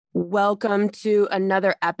Welcome to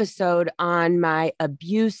another episode on my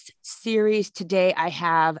abuse series. Today, I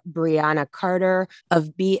have Brianna Carter of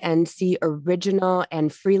BNC Original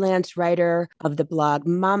and freelance writer of the blog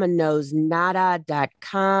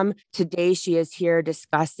mamaknowsnada.com. Today, she is here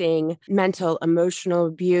discussing mental, emotional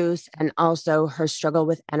abuse and also her struggle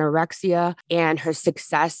with anorexia and her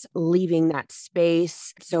success leaving that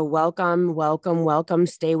space. So welcome.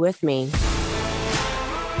 Stay with me.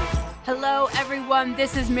 Hello, everyone.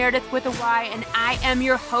 This is Meredith with a Y, and I am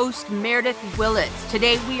your host, Meredith Willits.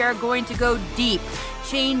 Today, we are going to go deep,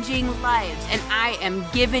 changing lives, and I am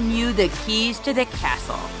giving you the keys to the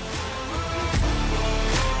castle.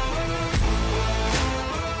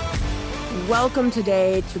 Welcome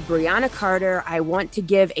today to Brianna Carter. I want to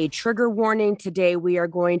give a trigger warning. Today, we are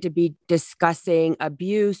going to be discussing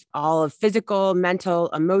abuse, all of physical, mental,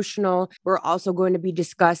 emotional. We're also going to be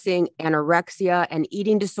discussing anorexia and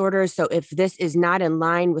eating disorders. So if this is not in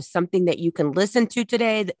line with something that you can listen to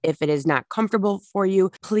today, if it is not comfortable for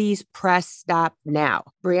you, please press stop now.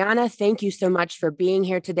 Brianna, thank you so much for being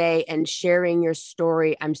here today and sharing your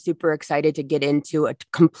story. I'm super excited to get into a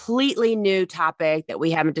completely new topic that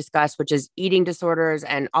we haven't discussed, which is eating disorders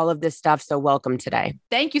and all of this stuff. So welcome today.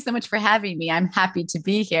 Thank you so much for having me. I'm happy to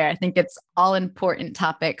be here. I think it's all important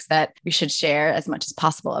topics that we should share as much as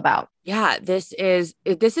possible about. Yeah, this has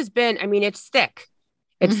been, it's thick.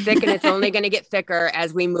 It's thick and it's only going to get thicker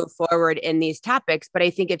as we move forward in these topics. But I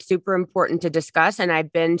think it's super important to discuss. And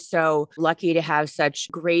I've been so lucky to have such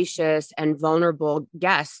gracious and vulnerable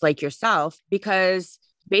guests like yourself, because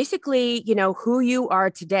basically, who you are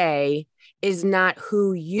today is not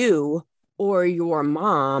who you or your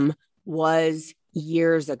mom was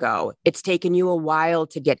years ago. It's taken you a while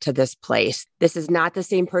to get to this place. This is not the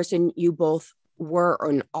same person you both were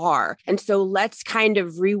and are. And so let's kind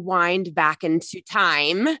of rewind back into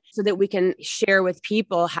time so that we can share with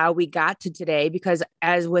people how we got to today, because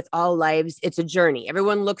as with all lives, it's a journey.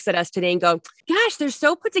 Everyone looks at us today and go, gosh, they're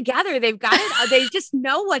so put together. They've got it. They just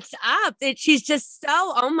know what's up. She's just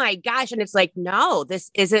so, oh my gosh. And it's like, no, this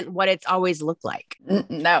isn't what it's always looked like.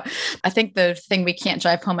 No, I think the thing we can't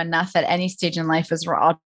drive home enough at any stage in life is we're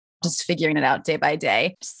all just figuring it out day by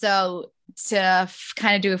day. So to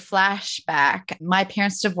kind of do a flashback, my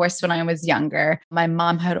parents divorced when I was younger. My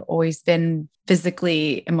mom had always been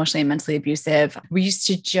physically, emotionally, and mentally abusive. We used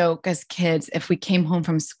to joke as kids, if we came home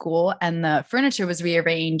from school and the furniture was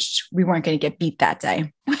rearranged, we weren't going to get beat that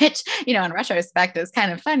day, which, in retrospect is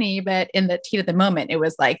kind of funny, but in the heat of the moment, it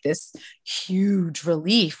was like this huge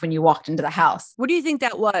relief when you walked into the house. What do you think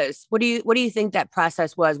that was? What do you think that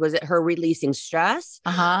process was? Was it her releasing stress?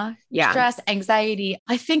 Yeah. Stress, anxiety.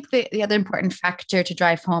 I think the other important factor to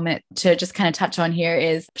drive home it to just kind of touch on here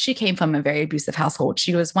is she came from a very abusive household.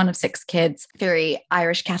 She was one of 6 kids, very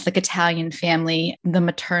Irish Catholic Italian family. The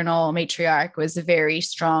maternal matriarch was very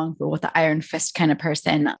strong with the iron fist kind of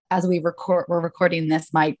person. As we're recording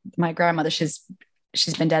this, my grandmother, she's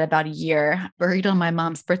been dead about a year, buried on my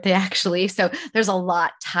mom's birthday, actually. So there's a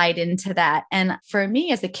lot tied into that. And for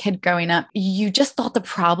me as a kid growing up, you just thought the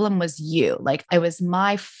problem was you. Like it was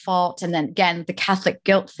my fault. And then again, the Catholic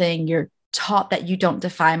guilt thing, you're taught that you don't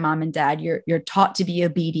defy mom and dad. You're taught to be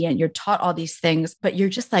obedient. You're taught all these things, but you're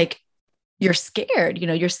just like, you're scared,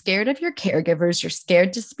 you're scared of your caregivers. You're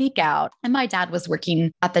scared to speak out. And my dad was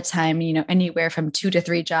working at the time, anywhere from 2 to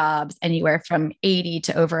 3 jobs, anywhere from 80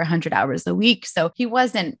 to over 100 hours a week. So he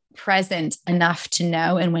wasn't present enough to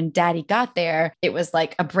know. And when daddy got there, it was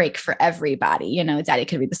like a break for everybody. Daddy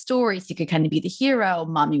could read the stories. He could kind of be the hero.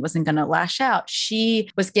 Mommy wasn't going to lash out. She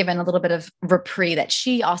was given a little bit of reprieve that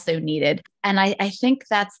she also needed. And I think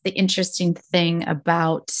that's the interesting thing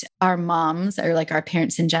about our moms, or like our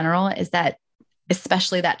parents in general, is that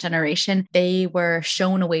especially that generation, they were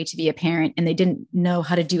shown a way to be a parent and they didn't know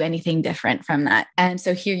how to do anything different from that. And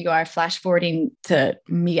so here you are, flash forwarding to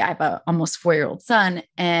me. I have a almost 4-year-old son,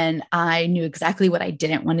 and I knew exactly what I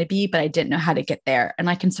didn't want to be, but I didn't know how to get there. And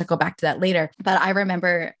I can circle back to that later. But I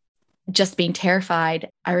remember just being terrified.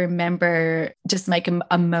 I remember just like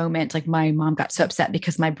a moment, like my mom got so upset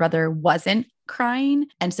because my brother wasn't crying.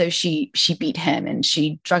 And so she beat him and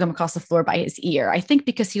she drug him across the floor by his ear. I think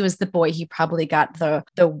because he was the boy, he probably got the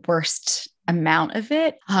worst amount of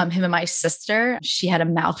it. Him and my sister, she had a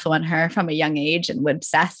mouthful on her from a young age and would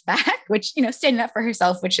sass back, which, standing up for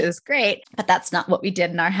herself, which is great, but that's not what we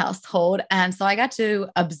did in our household. And so I got to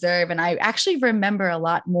observe, and I actually remember a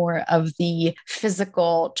lot more of the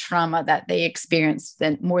physical trauma that they experienced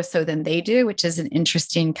than more so than they do, which is an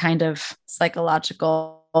interesting kind of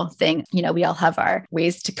psychological thing. We all have our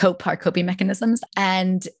ways to cope, our coping mechanisms.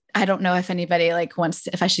 And I don't know if anybody like wants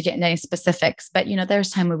if I should get into any specifics, but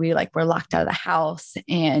there's time where we like were locked out of the house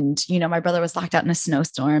and, my brother was locked out in a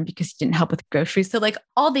snowstorm because he didn't help with groceries. So like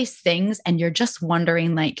all these things. And you're just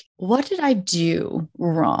wondering like, what did I do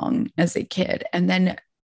wrong as a kid? And then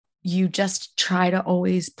you just try to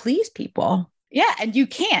always please people. Yeah. And you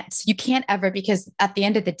can't ever, because at the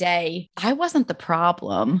end of the day, I wasn't the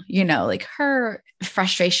problem, like her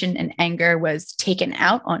frustration and anger was taken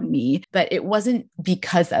out on me, but it wasn't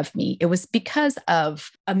because of me. It was because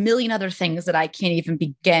of a million other things that I can't even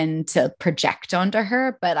begin to project onto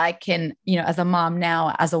her. But I can, as a mom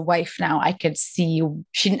now, as a wife now, I could see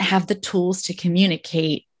she didn't have the tools to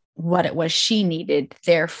communicate what it was she needed.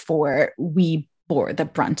 Therefore, we bore the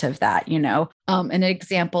brunt of that, an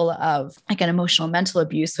example of like an emotional mental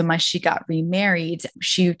abuse. When she got remarried,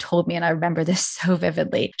 she told me, and I remember this so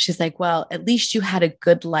vividly. She's like, well, at least you had a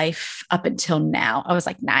good life up until now. I was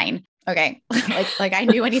like 9. Okay. like I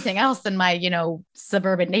knew anything else in my,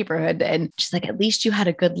 suburban neighborhood. And she's like, at least you had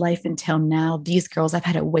a good life until now. These girls have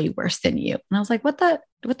had it way worse than you. And I was like, what the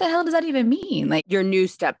hell does that even mean? Like your new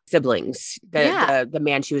step siblings, the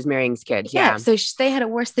man she was marrying's kids. Yeah. So they had it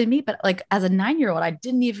worse than me. But like as a 9-year-old, I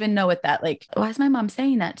didn't even know what that, like, why is my mom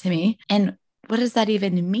saying that to me? And what does that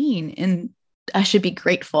even mean? And I should be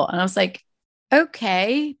grateful. And I was like,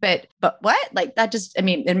 okay, but what? Like that just,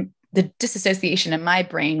 and the disassociation in my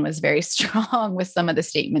brain was very strong with some of the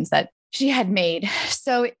statements that she had made.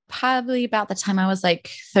 So probably about the time I was like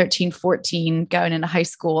 13, 14, going into high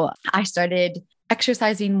school, I started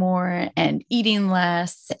exercising more and eating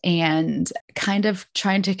less and kind of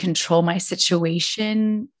trying to control my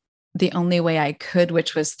situation the only way I could,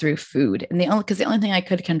 which was through food. And the only thing I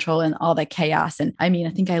could control in all the chaos. And I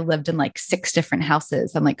think I lived in like 6 different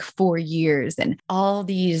houses in like 4 years, and all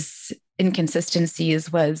these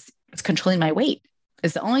inconsistencies was controlling my weight.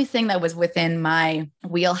 Is the only thing that was within my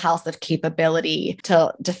wheelhouse of capability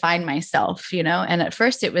to define myself, And at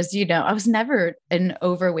first it was, I was never an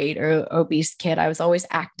overweight or obese kid. I was always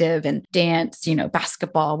active and dance,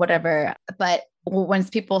 basketball, whatever. But once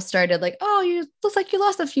people started like, oh, you look like you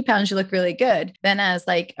lost a few pounds, you look really good. Then as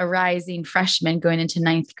like a rising freshman going into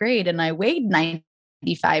 9th grade, and I weighed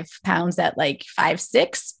 95 pounds at like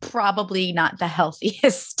 5'6", probably not the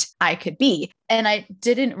healthiest I could be. And I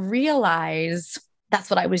didn't realize that's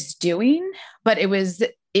what I was doing, but it was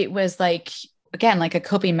like, again, like a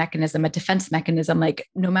coping mechanism, a defense mechanism. Like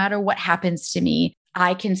no matter what happens to me,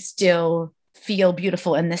 I can still feel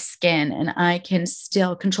beautiful in the skin, and I can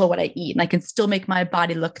still control what I eat, and I can still make my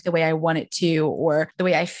body look the way I want it to, or the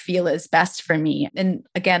way I feel is best for me. And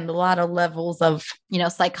again, a lot of levels of,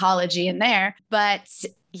 psychology in there, but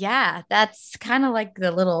yeah, that's kind of like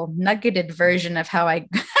the little nuggeted version of how I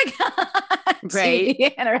got right.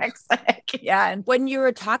 to anorexic. Yeah. And when you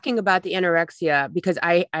were talking about the anorexia, because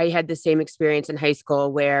I had the same experience in high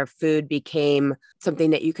school where food became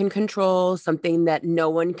something that you can control, something that no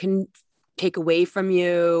one can take away from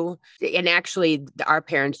you. And actually, our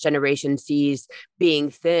parents' generation sees being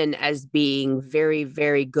thin as being very,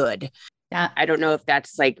 very good. I don't know if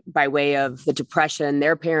that's like by way of the depression,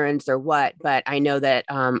 their parents or what, but I know that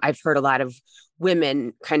I've heard a lot of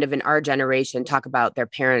women kind of in our generation talk about their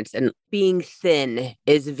parents, and being thin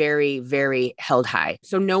is very, very held high.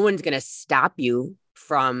 So no one's going to stop you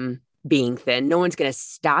from being thin. No one's going to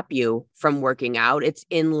stop you from working out. It's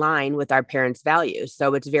in line with our parents' values.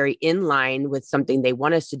 So it's very in line with something they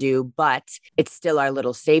want us to do, but it's still our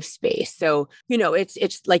little safe space. So,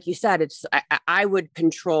 it's like you said, I would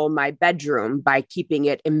control my bedroom by keeping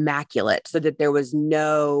it immaculate so that there was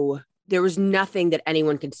nothing that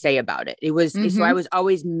anyone could say about it. It was, so I was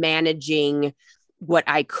always managing what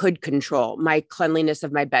I could control, my cleanliness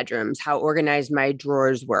of my bedrooms, how organized my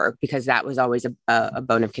drawers were, because that was always a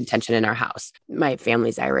bone of contention in our house. My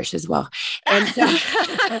family's Irish as well. And so,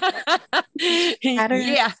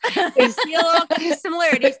 yeah, we see a little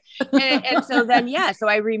similarities. And so then, so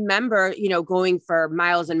I remember, going for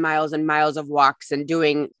miles and miles and miles of walks and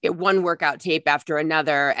doing one workout tape after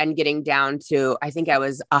another and getting down to, I think I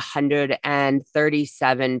was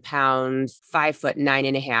 137 pounds,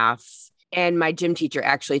 5'9.5". And my gym teacher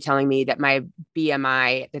actually telling me that my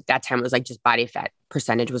BMI at that time was like just body fat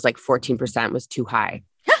percentage was like 14% was too high.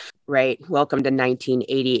 Right. Welcome to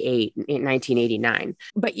 1988, 1989.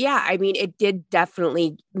 But yeah, it did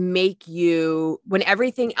definitely make you, when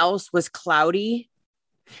everything else was cloudy,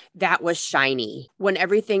 that was shiny. When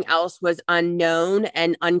everything else was unknown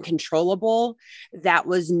and uncontrollable, that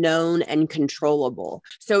was known and controllable.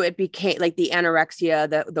 So it became like the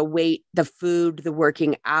anorexia, the weight, the food, the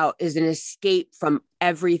working out is an escape from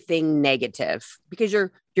everything negative because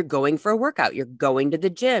you're going for a workout, you're going to the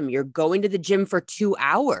gym, you're going to the gym for 2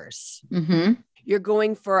 hours. Mm-hmm. You're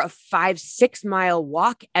going for a 5-6 mile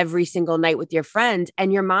walk every single night with your friends,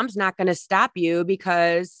 and your mom's not going to stop you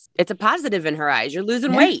because it's a positive in her eyes. You're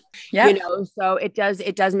losing weight, so it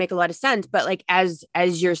does make a lot of sense. But like, as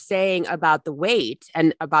you're saying about the weight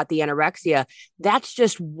and about the anorexia, that's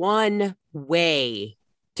just one way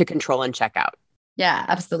to control and check out. Yeah,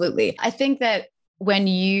 absolutely. I think that when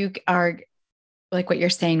you are like what you're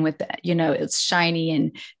saying with, it's shiny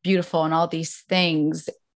and beautiful and all these things,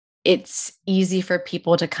 it's easy for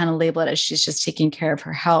people to kind of label it as she's just taking care of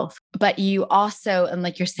her health. But you also, and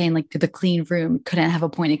like you're saying, like the clean room couldn't have a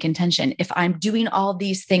point of contention. If I'm doing all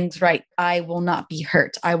these things right, I will not be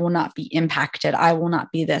hurt. I will not be impacted. I will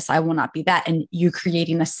not be this. I will not be that. And you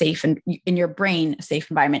creating a safe and in your brain, a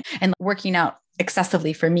safe environment, and working out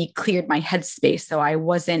excessively for me cleared my headspace. So I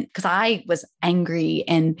wasn't, because I was angry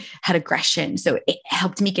and had aggression. So it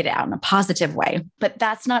helped me get it out in a positive way. But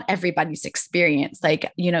that's not everybody's experience.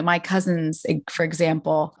 Like, my cousins, for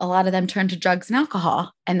example, a lot of them turned to drugs and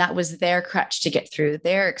alcohol, and that was their crutch to get through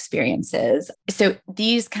their experiences. So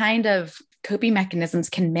these kind of coping mechanisms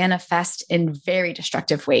can manifest in very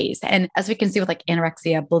destructive ways. And as we can see with like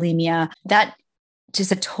anorexia, bulimia, that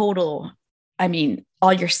just a total,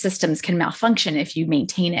 all your systems can malfunction if you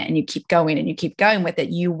maintain it and you keep going with it.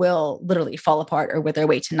 You will literally fall apart or wither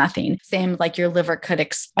away to nothing. Same like your liver could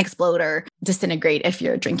explode or disintegrate if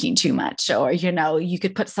you're drinking too much, or, you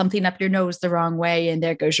could put something up your nose the wrong way and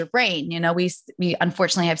there goes your brain. We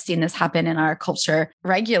unfortunately have seen this happen in our culture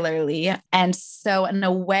regularly. And so in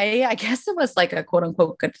a way, I guess it was like a quote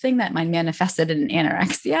unquote good thing that mine manifested in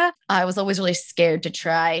anorexia. I was always really scared to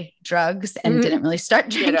try drugs and didn't really start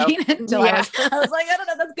drinking until I was like, I don't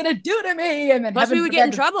know what that's going to do to me. And then plus we would get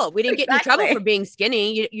in trouble. We didn't get in trouble for being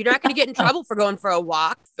skinny. You're not going to get in trouble for going for a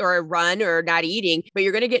walk or a run or not eating, but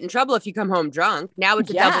you're going to get in trouble if you come home drunk. Now it's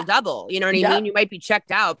a double. You know what I mean? You might be checked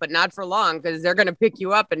out, but not for long because they're going to pick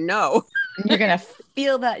you up and know. You're going to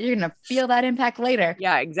feel that. You're going to feel that impact later.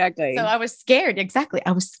 Yeah, exactly. So I was scared. Exactly.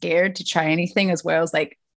 I was scared to try anything as well as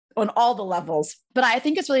like on all the levels. But I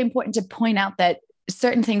think it's really important to point out that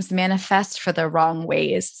certain things manifest for the wrong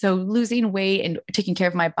ways. So losing weight and taking care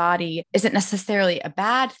of my body isn't necessarily a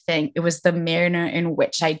bad thing. It was the manner in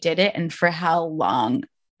which I did it and for how long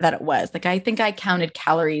that it was. Like, I think I counted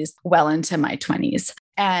calories well into my 20s,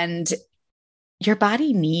 and your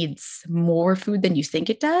body needs more food than you think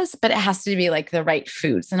it does, but it has to be like the right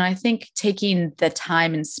foods. And I think taking the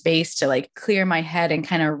time and space to like clear my head and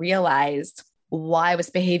kind of realize why I was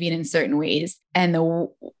behaving in certain ways and the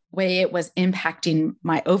way it was impacting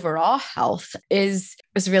my overall health was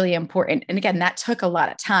really important. And again, that took a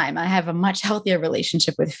lot of time. I have a much healthier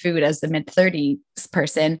relationship with food as a mid-30s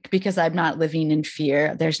person because I'm not living in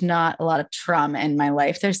fear. There's not a lot of trauma in my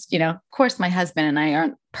life. There's, of course, my husband and I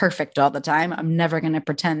aren't perfect all the time. I'm never going to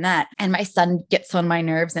pretend that. And my son gets on my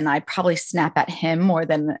nerves and I probably snap at him more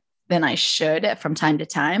than I should from time to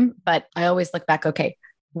time. But I always look back, okay,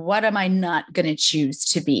 what am I not going to choose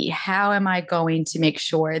to be? How am I going to make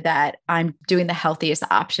sure that I'm doing the healthiest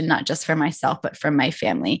option, not just for myself, but for my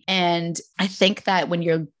family? And I think that when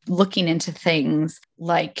you're looking into things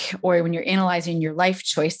like, or when you're analyzing your life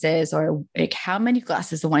choices, or like how many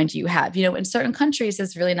glasses of wine do you have? In certain countries,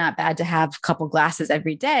 it's really not bad to have a couple glasses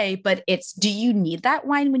every day, but it's, do you need that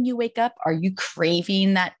wine when you wake up? Are you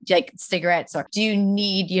craving that, like cigarettes, or do you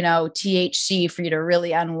need, THC for you to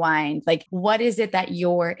really unwind? Like, what is it that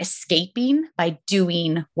you're escaping by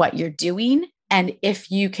doing what you're doing? And if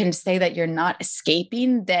you can say that you're not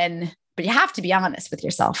escaping, then but you have to be honest with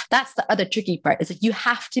yourself. That's the other tricky part, is that you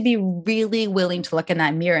have to be really willing to look in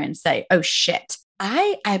that mirror and say, oh shit,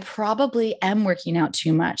 I probably am working out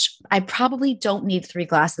too much. I probably don't need 3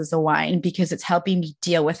 glasses of wine because it's helping me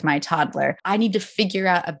deal with my toddler. I need to figure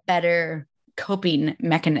out a better coping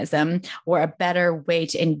mechanism or a better way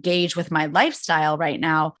to engage with my lifestyle right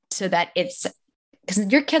now so that it's,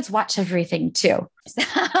 because your kids watch everything too.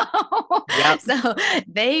 So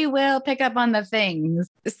they will pick up on the things.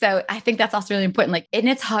 So I think that's also really important. Like, and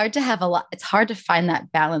it's hard to it's hard to find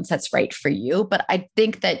that balance that's right for you. But I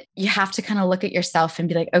think that you have to kind of look at yourself and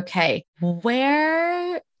be like, okay,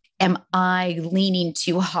 where am I leaning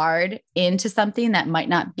too hard into something that might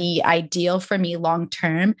not be ideal for me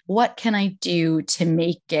long-term? What can I do to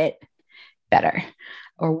make it better?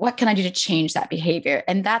 Or what can I do to change that behavior?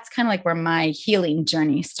 And that's kind of like where my healing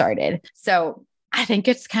journey started. So I think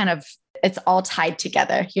it's all tied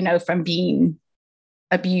together, from being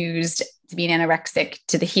abused to being anorexic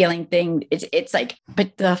to the healing thing. It's like,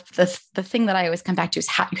 but the thing that I always come back to is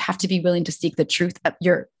how you have to be willing to seek the truth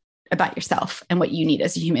about yourself and what you need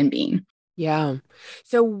as a human being. Yeah.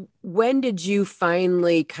 So when did you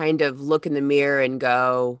finally kind of look in the mirror and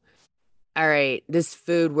go, all right, this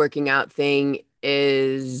food working out thing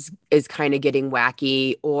is kind of getting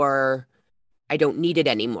wacky, or I don't need it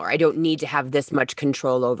anymore. I don't need to have this much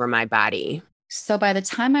control over my body. So by the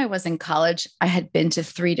time I was in college, I had been to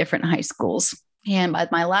 3 different high schools. And by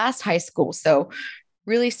my last high school, so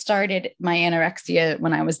really started my anorexia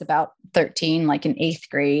when I was about 13, like in 8th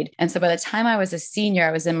grade. And so by the time I was a senior,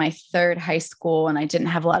 I was in my 3rd high school and I didn't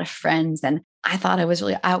have a lot of friends. And I thought I was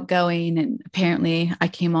really outgoing. And apparently I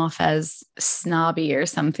came off as snobby or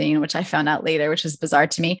something, which I found out later, which was bizarre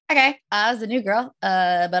to me. Okay, I was a new girl,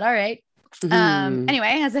 but all right.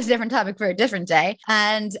 Anyway, that's a different topic for a different day.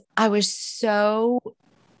 And I was so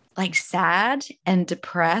like sad and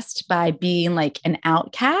depressed by being like an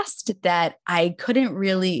outcast that I couldn't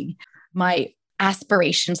really, my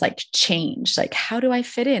aspirations like change. Like, how do I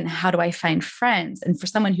fit in? How do I find friends? And for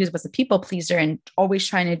someone who was a people pleaser and always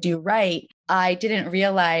trying to do right, I didn't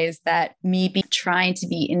realize that trying to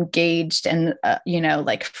be engaged and,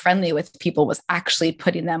 like friendly with people was actually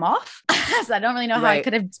putting them off. So I don't really know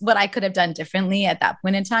what I could have done differently at that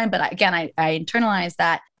point in time. But again, I internalized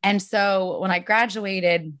that. And so when I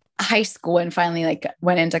graduated high school and finally like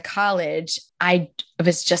went into college, I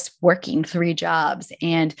was just working 3 jobs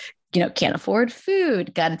and can't afford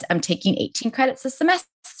food. I'm taking 18 credits a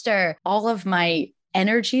semester. All of my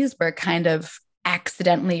energies were kind of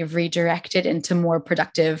accidentally redirected into more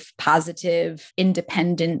productive, positive,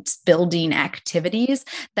 independent building activities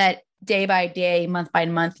that day by day, month by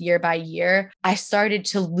month, year by year, I started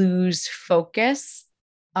to lose focus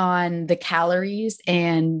on the calories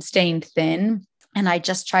and staying thin. And I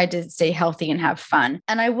just tried to stay healthy and have fun.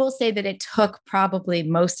 And I will say that it took probably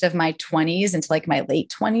most of my 20s into like my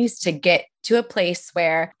late 20s to get to a place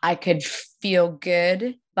where I could feel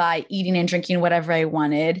good by eating and drinking whatever I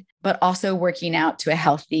wanted, but also working out to a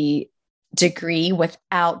healthy degree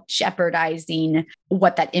without jeopardizing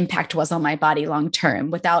what that impact was on my body long term,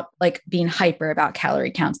 without like being hyper about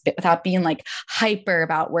calorie counts, but without being like hyper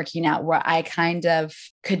about working out, where I kind of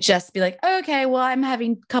could just be like, okay, well, I'm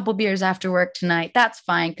having a couple beers after work tonight. That's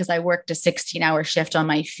fine because I worked a 16-hour shift on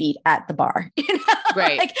my feet at the bar.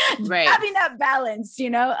 Right. Like right. Having that balance,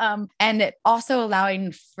 and it also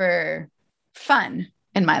allowing for fun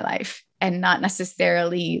in my life and not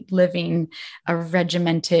necessarily living a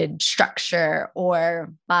regimented structure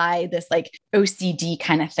or by this like OCD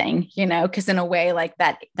kind of thing, because in a way like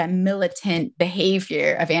that militant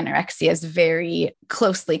behavior of anorexia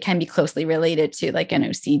is can be closely related to like an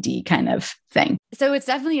OCD kind of thing. So it's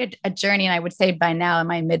definitely a journey. And I would say by now in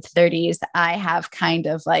my mid 30s, I have kind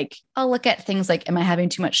of like, I'll look at things like, am I having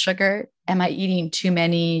too much sugar? Am I eating too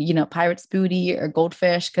many, pirate's booty or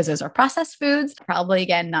goldfish? Because those are processed foods. Probably,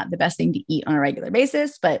 again, not the best thing to eat on a regular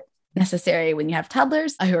basis, but necessary when you have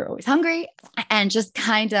toddlers who are always hungry. And just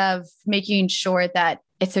kind of making sure that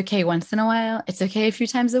it's okay once in a while. It's okay a few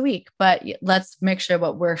times a week, but let's make sure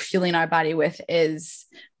what we're fueling our body with is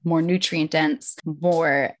more nutrient dense,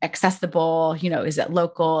 more accessible, is it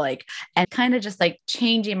local, and kind of just like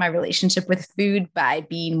changing my relationship with food by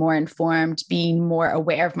being more informed, being more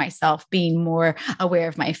aware of myself, being more aware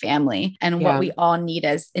of my family and what we all need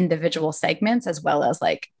as individual segments, as well as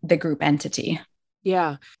like the group entity.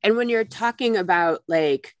 Yeah. And when you're talking about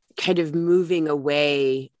like kind of moving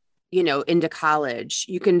away, into college,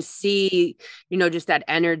 you can see, just that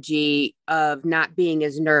energy of not being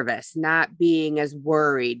as nervous, not being as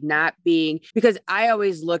worried, because I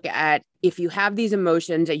always look at, if you have these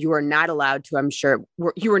emotions that you are not allowed to, I'm sure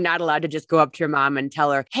you were not allowed to just go up to your mom and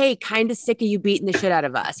tell her, hey, kind of sick of you beating the shit out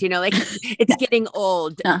of us. Like it's getting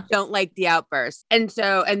old. Don't like the outbursts. And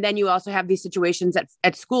then you also have these situations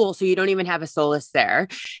at school. So you don't even have a solace there.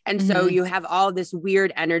 And so you have all this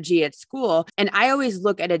weird energy at school. And I always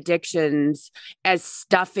look at addictions as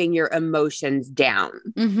stuffing your emotions down.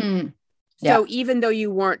 Mm-hmm. So even though you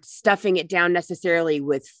weren't stuffing it down necessarily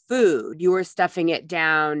with food, you were stuffing it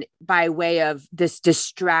down by way of this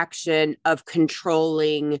distraction of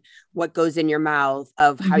controlling what goes in your mouth,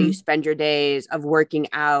 of how you spend your days, of working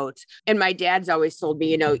out. And my dad's always told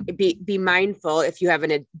me, be mindful if you have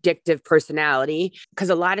an addictive personality, because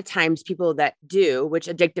a lot of times people that do, which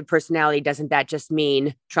addictive personality, doesn't that just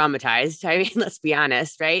mean traumatized? I mean, let's be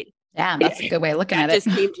honest, right? Yeah, that's a good way of looking That at it.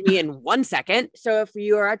 just came to me in 1 second. So if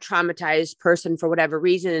you are a traumatized person for whatever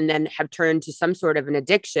reason and then have turned to some sort of an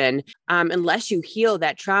addiction, unless you heal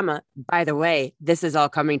that trauma, by the way, this is all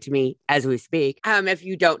coming to me as we speak. If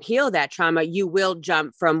you don't heal that trauma, you will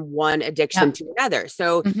jump from one addiction to another.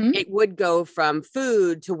 So it would go from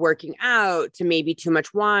food to working out to maybe too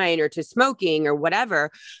much wine or to smoking or whatever.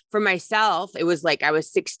 For myself, it was like I was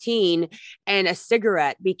 16 and a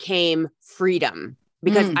cigarette became freedom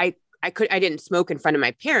because I didn't smoke in front of my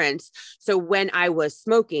parents. So when I was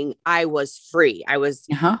smoking, I was free. I was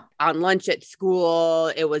on lunch at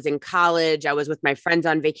school. It was in college. I was with my friends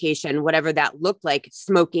on vacation, whatever that looked like.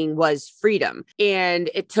 Smoking was freedom. And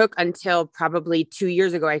it took until probably 2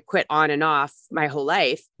 years ago, I quit on and off my whole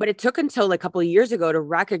life, but it took until a couple of years ago to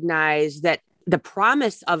recognize that the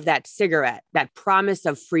promise of that cigarette, that promise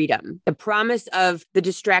of freedom, the promise of the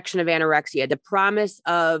distraction of anorexia, the promise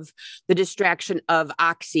of the distraction of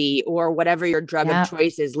oxy or whatever your drug of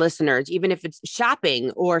choice is, listeners, even if it's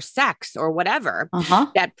shopping or sex or whatever,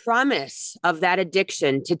 that promise of that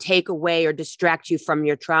addiction to take away or distract you from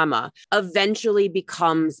your trauma eventually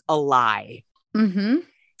becomes a lie.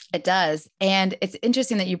 It does. And it's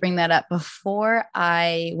interesting that you bring that up. Before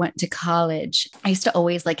I went to college, I used to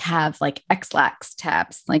always have X-Lax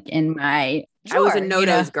tabs in my drawer. I was a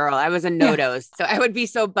no-dose girl. I was a no-dose. So I would be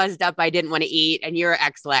so buzzed up I didn't want to eat, and you're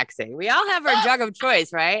X-laxing. We all have our drug of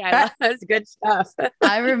choice, right? I love this good stuff.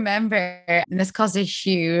 I remember, and this caused a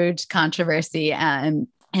huge controversy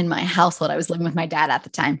in my household. I was living with my dad at the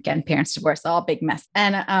time. Again, parents divorced, all big mess.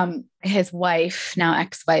 And his wife, now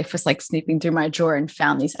ex-wife, was snooping through my drawer and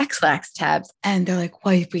found these X-Lax tabs. And they're like,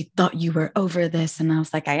 "Wife, we thought you were over this." And I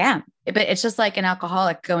was like, "I am." But it's just like an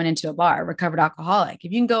alcoholic going into a bar, a recovered alcoholic.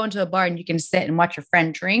 If you can go into a bar and you can sit and watch your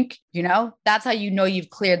friend drink, that's how you've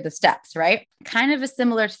cleared the steps, right? Kind of a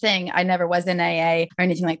similar thing. I never was in AA or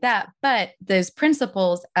anything like that. But those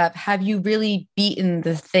principles of, have you really beaten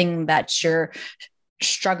the thing that you're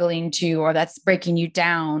struggling to, or that's breaking you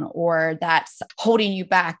down, or that's holding you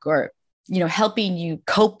back, or helping you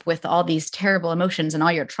cope with all these terrible emotions and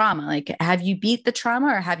all your trauma? Have you beat the trauma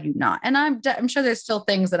or have you not? And I'm sure there's still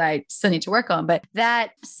things that I still need to work on, but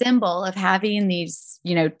that symbol of having these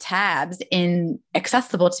tabs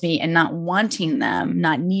accessible to me and not wanting them,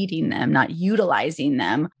 not needing them, not utilizing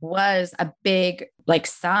them, was a big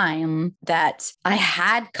sign that I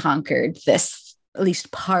had conquered this, at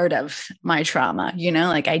least part of my trauma,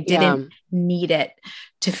 I didn't need it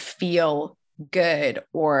to feel good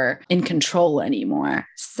or in control anymore.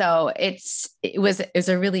 So it was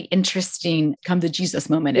a really interesting come to Jesus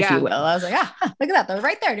moment, if you will. I was like, look at that. They're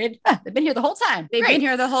right there, dude. They've been here the whole time. They've been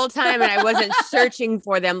here the whole time. And I wasn't searching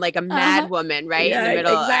for them like a mad woman, right? In the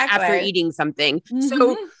middle after eating something.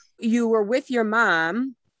 So you were with your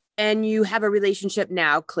mom. And you have a relationship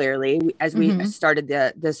now, clearly, as we started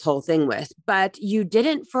this whole thing with, but you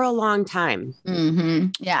didn't for a long time.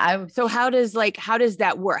 Yeah. So how does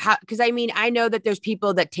that work? Because I know that there's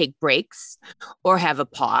people that take breaks or have a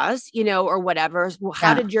pause, or whatever. Well,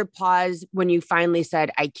 how did your pause when you finally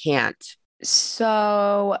said, I can't?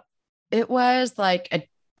 So it was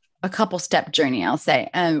a couple step journey, I'll say.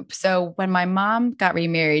 So when my mom got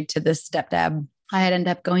remarried to this stepdad, I had ended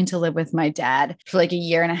up going to live with my dad for a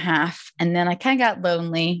year and a half. And then I kind of got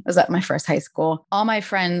lonely. I was at my first high school. All my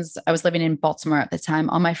friends, I was living in Baltimore at the time.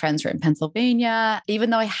 All my friends were in Pennsylvania. Even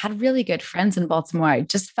though I had really good friends in Baltimore, I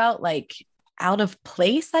just felt out of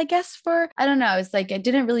place, I guess, I don't know. It's I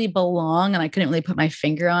didn't really belong and I couldn't really put my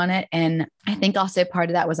finger on it. And I think also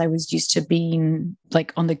part of that was I was used to being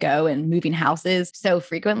on the go and moving houses so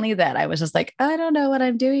frequently that I was just I don't know what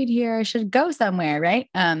I'm doing here. I should go somewhere. Right.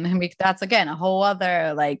 And that's again, a whole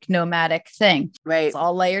other nomadic thing. Right. It's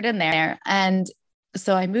all layered in there. And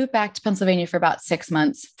so I moved back to Pennsylvania for about 6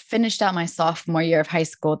 months, finished out my sophomore year of high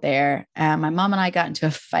school there. My mom and I got into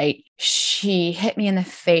a fight. She hit me in the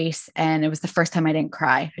face and it was the first time I didn't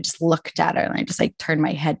cry. I just looked at her and I just turned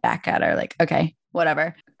my head back at her okay,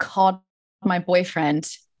 whatever. Called my boyfriend.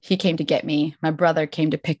 He came to get me. My brother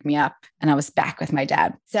came to pick me up and I was back with my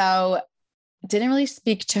dad. So didn't really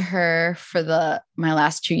speak to her for my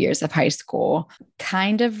last 2 years of high school.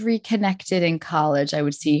 Kind of reconnected in college. I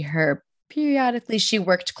would see her periodically. She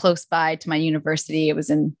worked close by to my university. It was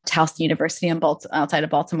in Towson University outside of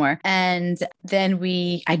Baltimore. And then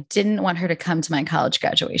I didn't want her to come to my college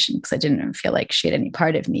graduation because I didn't feel like she had any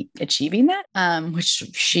part of me achieving that, which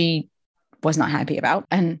she was not happy about,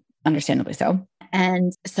 and understandably so.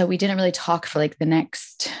 And so we didn't really talk for the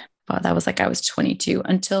next, that was I was 22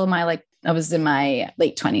 until my I was in my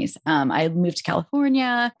late 20s. I moved to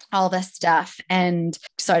California, all this stuff, and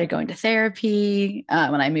started going to therapy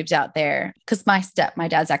when I moved out there. Because my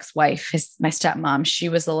dad's ex-wife, my stepmom, she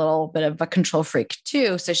was a little bit of a control freak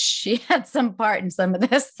too. So she had some part in some of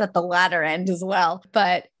this at the latter end as well.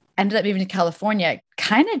 But ended up moving to California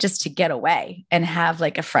kind of just to get away and have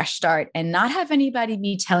like a fresh start and not have anybody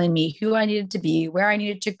be telling me who I needed to be, where I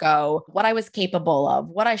needed to go, what I was capable of,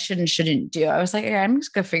 what I should and shouldn't do. I was like, hey, I'm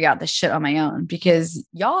just going to figure out this shit on my own because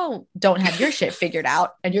y'all don't have your shit figured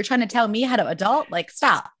out. And you're trying to tell me how to adult? Like,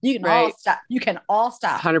 stop. You can all stop. You can all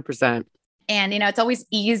stop. 100%. And, it's always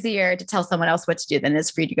easier to tell someone else what to do than it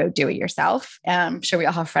is for you to go do it yourself. I'm sure we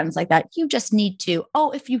all have friends like that. You just need to,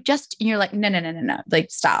 if you just, and you're like, no,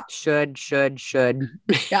 like stop. Should.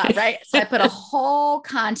 Yeah. Right. So I put a whole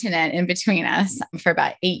continent in between us for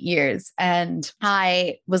about 8 years. And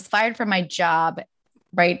I was fired from my job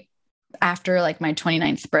right after like my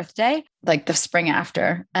 29th birthday, like the spring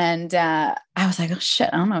after. And I was like, oh shit,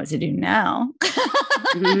 I don't know what to do now.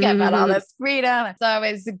 I got all this freedom. So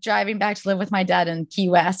I was driving back to live with my dad in Key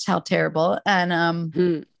West. How terrible.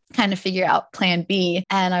 And kind of figure out plan B.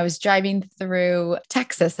 And I was driving through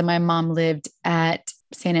Texas and my mom lived at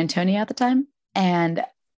San Antonio at the time. And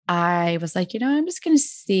I was like, I'm just going to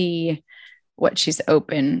see what she's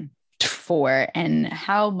open for and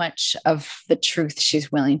how much of the truth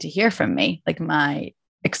she's willing to hear from me, like my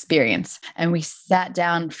experience. And we sat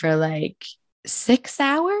down for like 6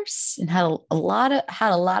 hours and had a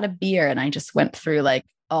lot of beer. And I just went through like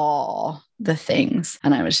all the things.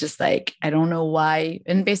 And I was just like, I don't know why.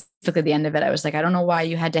 And basically at the end of it, I was like, I don't know why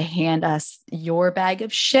you had to hand us your bag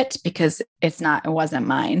of shit because it wasn't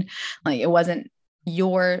mine. Like it wasn't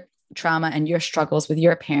your trauma and your struggles with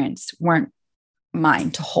your parents weren't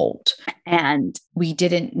mine to hold. And we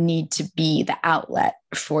didn't need to be the outlet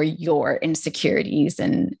for your insecurities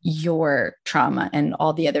and your trauma and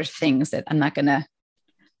all the other things that I'm not going to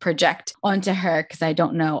project onto her because I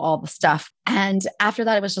don't know all the stuff. And after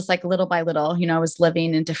that, it was just like little by little, I was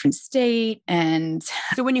living in a different state. And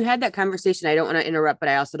so when you had that conversation, I don't want to interrupt, but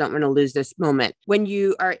I also don't want to lose this moment. When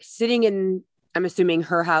you are sitting in, I'm assuming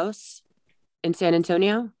her house in San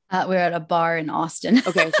Antonio? We're at a bar in Austin.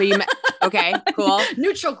 Okay. So you met, okay, cool.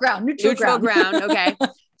 Neutral ground. Okay.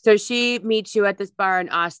 So she meets you at this bar in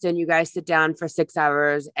Austin. You guys sit down for 6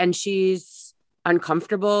 hours and she's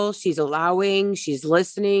uncomfortable. She's allowing, she's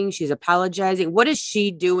listening, she's apologizing. What is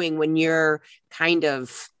she doing when you're kind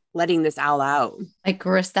of letting this all out? Like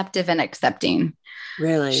receptive and accepting.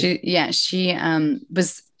 Really? She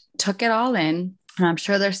took it all in. And I'm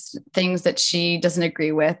sure there's things that she doesn't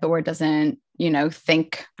agree with or doesn't,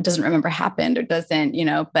 think doesn't remember happened or doesn't,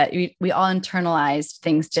 but we all internalized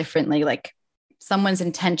things differently. Like someone's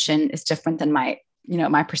intention is different than my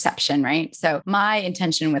perception. Right. So my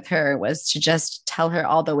intention with her was to just tell her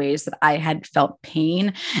all the ways that I had felt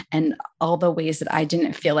pain and all the ways that I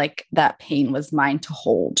didn't feel like that pain was mine to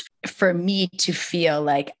hold, for me to feel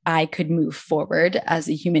like I could move forward as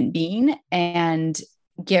a human being and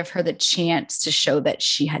give her the chance to show that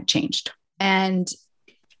she had changed. And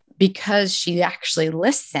because she actually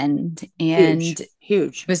listened and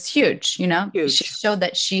huge. It was huge, huge. She showed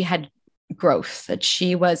that she had growth, that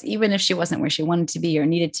she was, even if she wasn't where she wanted to be or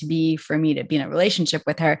needed to be for me to be in a relationship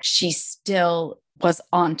with her, she still was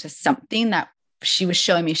onto something that she was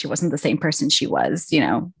showing me she wasn't the same person she was,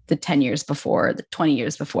 the 10 years before, the 20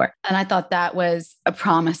 years before. And I thought that was a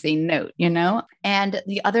promising note, And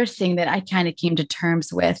the other thing that I kind of came to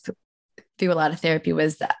terms with through a lot of therapy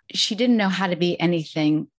was that she didn't know how to be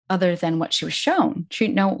anything other than what she was shown. She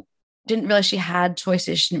didn't realize she had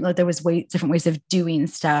choices. She didn't realize there was different ways of doing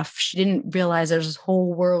stuff. She didn't realize there's this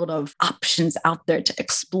whole world of options out there to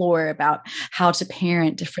explore about how to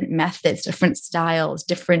parent, different methods, different styles,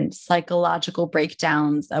 different psychological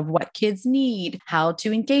breakdowns of what kids need, how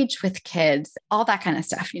to engage with kids, all that kind of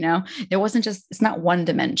stuff. There wasn't it's not one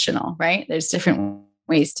dimensional, right? There's different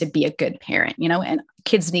ways to be a good parent, and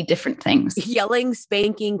kids need different things. Yelling,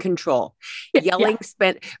 spanking, control. Yelling,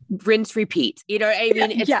 rinse, repeat. You know what I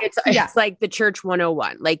mean? It's like the church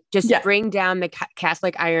 101. Like just bring down the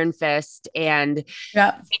Catholic iron fist and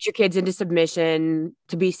teach your kids into submission,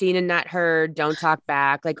 to be seen and not heard. Don't talk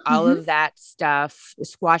back. Like all of that stuff.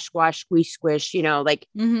 Squash, squash, squish, squish.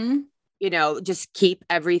 Just keep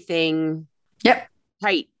everything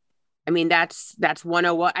tight. I mean, that's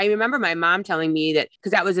 101. I remember my mom telling me that,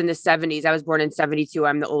 because that was in the 70s. I was born in 72.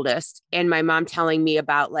 I'm the oldest. And my mom telling me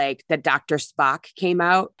about like the Dr. Spock came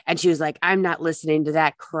out and she was like, I'm not listening to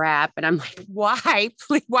that crap. And I'm like, why?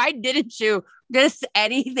 Why didn't you Just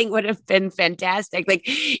anything would have been fantastic. Like,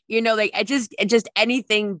 like just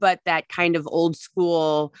anything but that kind of old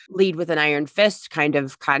school lead with an iron fist kind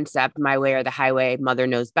of concept, my way or the highway, mother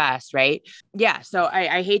knows best. Right. Yeah. So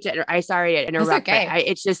I hate to, sorry to interrupt, okay. but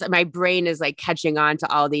it's just my brain is like catching on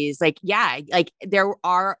to all these, like, like there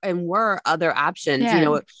are and were other options,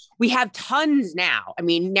 we have tons now. I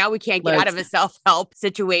mean, now we can't get out of a self-help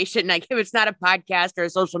situation. Like if it's not a podcast or a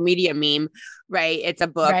social media meme, right? It's a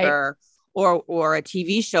book or a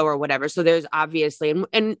TV show or whatever. So there's obviously,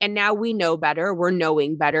 and now we know better. We're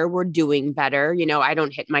knowing better. We're doing better. I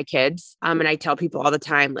don't hit my kids. And I tell people all the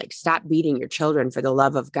time, like, stop beating your children for the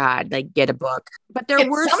love of God, like get a book. But there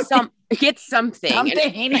were get something.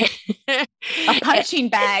 A punching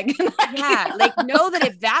bag. Yeah. Like know that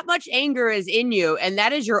if that much anger is in you and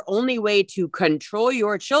that is your only way to control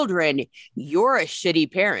your children, you're a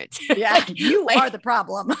shitty parent. Yeah. You are the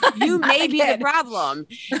problem. You may be the problem.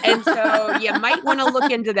 And so you might want to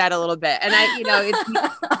look into that a little bit. And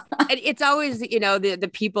it's always, the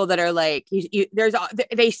people that are like,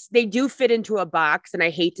 they do fit into a box. And I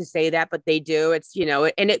hate to say that, but they do. It's,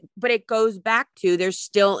 but it goes back to, they're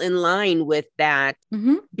still in line with that.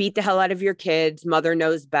 Mm-hmm. Beat the hell out of your kids. Mother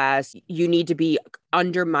knows best. You need to be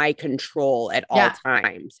under my control at all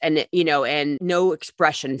times. And, and no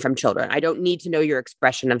expression from children. I don't need to know your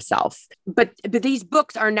expression of self, but these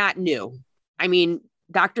books are not new. I mean,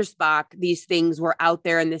 Dr. Spock, these things were out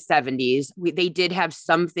there in the 70s. They did have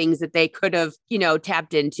some things that they could have,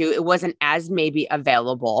 tapped into. It wasn't as maybe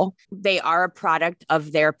available. They are a product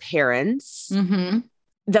of their parents. Mm-hmm.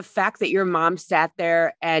 The fact that your mom sat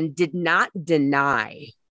there and did not deny.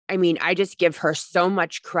 I mean, I just give her so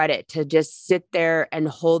much credit to just sit there and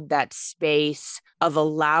hold that space of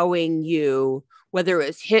allowing you, whether it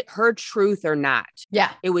was her truth or not.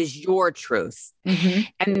 Yeah. It was your truth. Mm-hmm.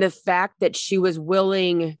 And the fact that she was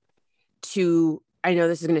willing to, I know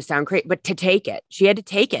this is going to sound great, but to take it. She had to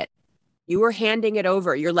take it. You were handing it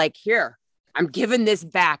over. You're like, here, I'm giving this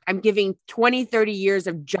back. I'm giving 20, 30 years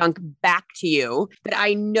of junk back to you that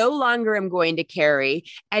I no longer am going to carry.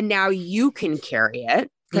 And now you can carry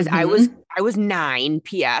it. Because mm-hmm. I was 9,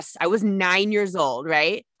 P.S. I was 9 years old,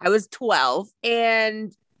 right? I was 12.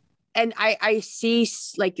 And I see,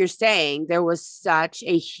 like you're saying, there was such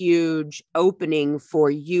a huge opening for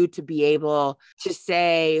you to be able to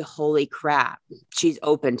say, holy crap, she's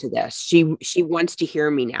open to this. She wants to hear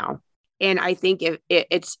me now. And I think if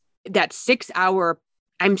it's that 6-hour,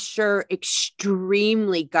 I'm sure,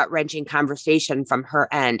 extremely gut-wrenching conversation from her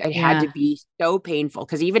end. It had to be so painful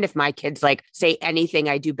because even if my kids like say anything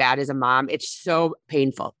I do bad as a mom, it's so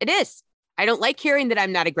painful. It is. I don't like hearing that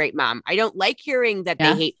I'm not a great mom. I don't like hearing that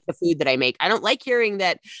they hate the food that I make. I don't like hearing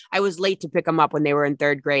that I was late to pick them up when they were in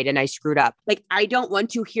 3rd grade and I screwed up. Like, I don't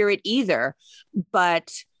want to hear it either.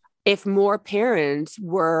 But if more parents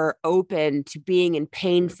were open to being in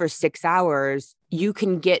pain for 6 hours, you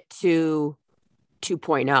can get to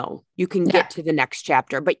 2.0. You can get to the next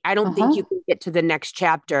chapter, but I don't think you can get to the next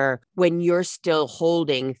chapter when you're still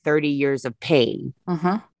holding 30 years of pain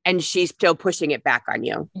and she's still pushing it back on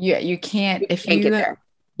you. Yeah. You can't get there.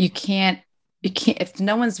 You can't, if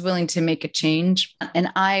no one's willing to make a change.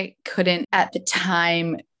 And I couldn't at the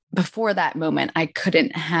time before that moment, I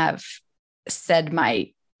couldn't have said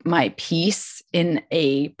my piece in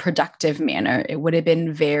a productive manner. It would have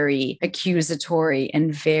been very accusatory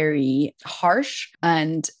and very harsh.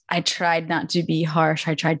 And I tried not to be harsh.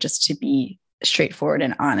 I tried just to be straightforward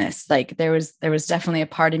and honest. Like there was definitely a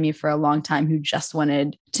part of me for a long time who just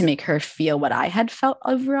wanted to make her feel what I had felt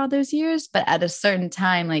over all those years. But at a certain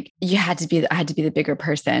time, like I had to be the bigger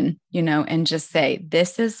person, and just say,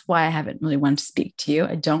 this is why I haven't really wanted to speak to you.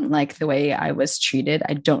 I don't like the way I was treated.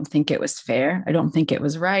 I don't think it was fair. I don't think it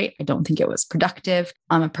was right. I don't think it was productive.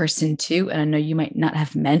 I'm a person too. And I know you might not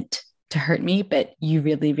have meant to hurt me, but you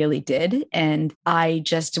really, really did. And I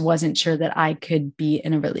just wasn't sure that I could be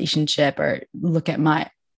in a relationship or look at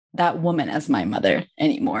that woman as my mother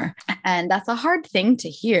anymore. And that's a hard thing to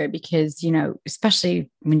hear because, especially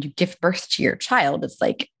when you give birth to your child, it's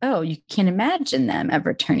like, oh, you can't imagine them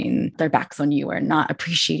ever turning their backs on you or not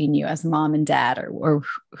appreciating you as mom and dad or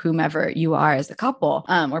whomever you are as a couple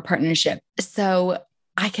or partnership. So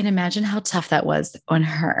I can imagine how tough that was on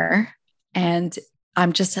her. And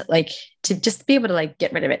I'm just like, to just be able to like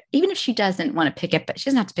get rid of it. Even if she doesn't want to pick it, but she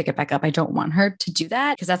doesn't have to pick it back up. I don't want her to do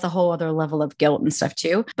that because that's a whole other level of guilt and stuff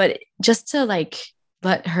too. But just to like,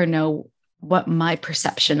 let her know what my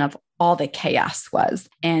perception of all the chaos was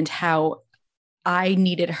and how I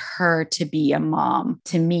needed her to be a mom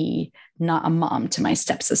to me, not a mom to my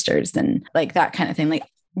stepsisters and like that kind of thing. Like,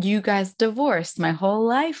 you guys divorced. My whole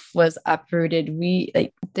life was uprooted.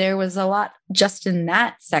 there was a lot just in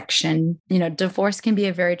that section. Divorce can be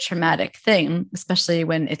a very traumatic thing, especially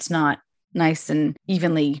when it's not nice and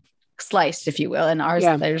evenly sliced, if you will. And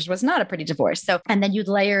theirs was not a pretty divorce. So, and then you'd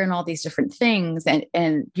layer in all these different things and,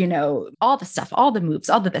 all the stuff, all the moves,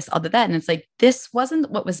 all the this, all the that. And it's like, this wasn't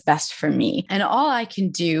what was best for me. And all I can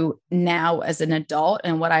do now as an adult,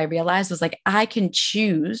 and what I realized was like, I can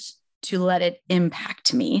choose to let it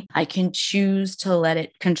impact me. I can choose to let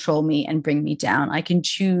it control me and bring me down. I can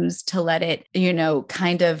choose to let it,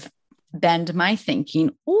 kind of bend my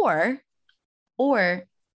thinking, or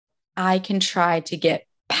I can try to get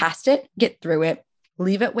past it, get through it,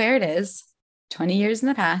 leave it where it is, 20 years in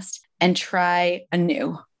the past, and try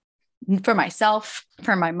anew for myself,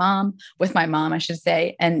 for my mom, with my mom, I should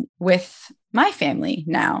say, and with my family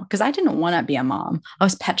now, because I didn't want to be a mom. I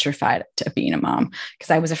was petrified to being a mom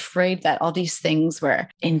because I was afraid that all these things were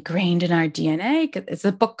ingrained in our DNA. It's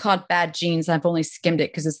a book called Bad Genes. I've only skimmed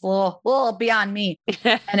it because it's a little beyond me.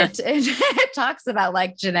 And it talks about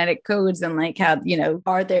like genetic codes and like how,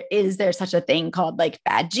 is there such a thing called like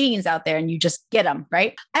bad genes out there and you just get them,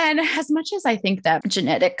 right? And as much as I think that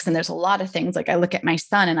genetics, and there's a lot of things, like I look at my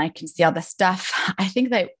son and I can see all the stuff. I think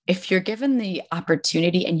that if you're given the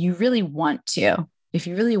opportunity and you really want to,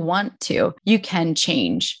 you can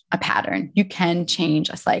change a pattern. You can change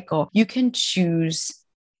a cycle. You can choose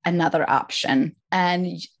another option.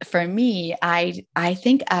 And for me, I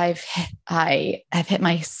think I've hit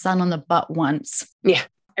my son on the butt once. Yeah.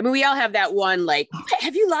 I mean, we all have that one, like,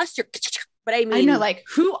 have you lost your... But I mean, I know, like,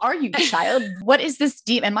 who are you, child? What is this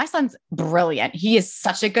deep? And my son's brilliant. He is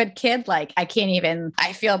such a good kid. Like, I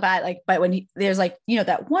feel bad. Like, but when there's like,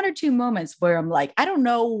 that one or two moments where I'm like, I don't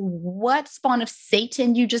know what spawn of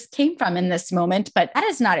Satan you just came from in this moment, but that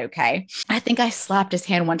is not okay. I think I slapped his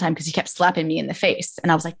hand one time because he kept slapping me in the face.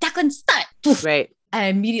 And I was like, Declan, stop. Right. I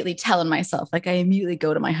immediately telling myself, like, I immediately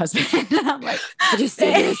go to my husband and I'm like, I just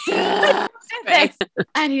say this. Right.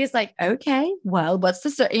 And he's like, okay, well, what's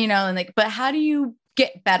the, and like, but how do you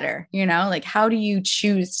get better? Like, how do you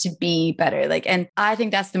choose to be better? Like, and I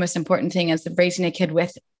think that's the most important thing is raising a kid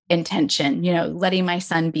with intention, letting my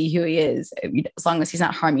son be who he is, as long as he's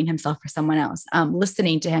not harming himself or someone else,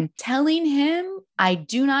 listening to him, telling him, I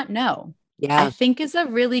do not know. Yeah. I think is a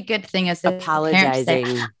really good thing as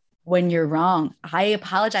apologizing. When you're wrong. I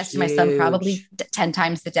apologize to my son probably 10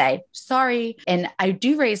 times a day. Sorry. And I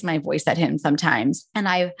do raise my voice at him sometimes. And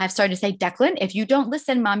I've started to say, Declan, if you don't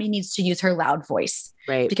listen, mommy needs to use her loud voice.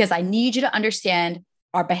 Right. Because I need you to understand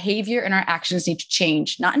our behavior and our actions need to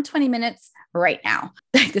change, not in 20 minutes, right now.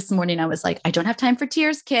 Like this morning, I was like, I don't have time for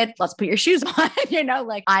tears, kid. Let's put your shoes on.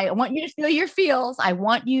 Like I want you to feel your feels. I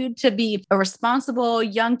want you to be a responsible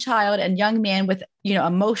young child and young man with,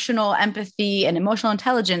 emotional empathy and emotional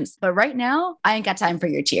intelligence. But right now, I ain't got time for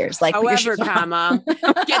your tears. Like, however, comma,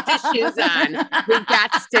 get the shoes on. We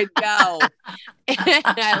got to go.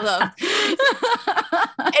 I love.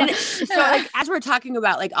 And so, like, as we're talking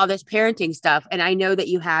about like all this parenting stuff, and I know that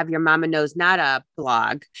you have your Mama Knows Nada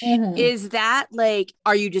blog. Mm-hmm. Is that like,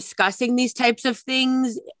 are you discussing these types of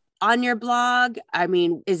things on your blog? I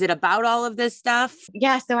mean, is it about all of this stuff?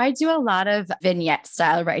 Yeah. So I do a lot of vignette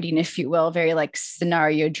style writing, if you will, very like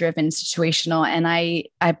scenario driven, situational. And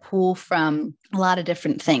I pull from a lot of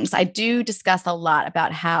different things. I do discuss a lot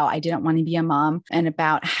about how I didn't want to be a mom and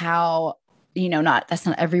about how that's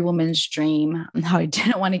not every woman's dream, how I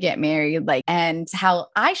didn't want to get married, like, and how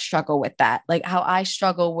I struggle with that, like how I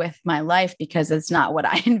struggle with my life because it's not what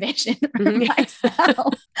I envisioned for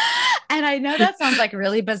myself. And I know that sounds like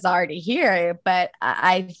really bizarre to hear, but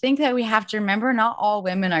I think that we have to remember not all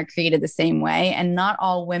women are created the same way. And not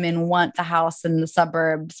all women want the house in the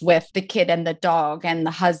suburbs with the kid and the dog and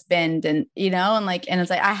the husband and, and it's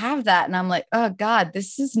like, I have that. And I'm like, oh God,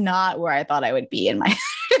 this is not where I thought I would be in my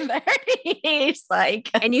 30s. Like,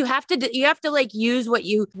 and you have to like use what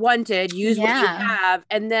you wanted, use what you have.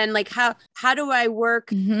 And then like, how do I work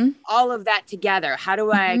mm-hmm. all of that together? How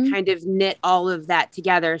do I mm-hmm. kind of knit all of that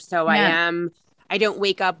together? So I don't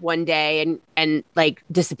wake up one day and like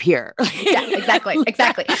disappear. Yeah, exactly.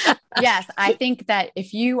 Yes. I think that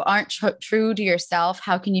if you aren't true to yourself,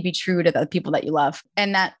 how can you be true to the people that you love?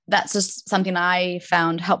 And that's just something I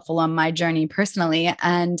found helpful on my journey personally.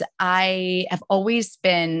 And I have always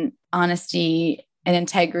been honesty and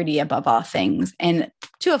integrity above all things. And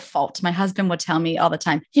to a fault, my husband would tell me all the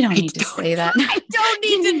time, you don't need to say that. I don't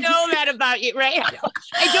need to know that about you, right?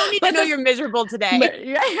 I don't need to know you're miserable today.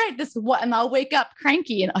 Right. And I'll wake up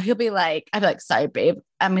cranky and I'll be like, sorry, babe,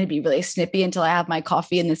 I'm going to be really snippy until I have my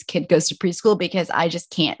coffee and this kid goes to preschool because I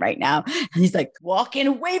just can't right now. And he's like, walking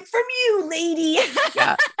away from you, lady.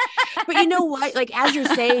 Yeah. But you know what? Like, as you're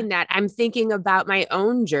saying that, I'm thinking about my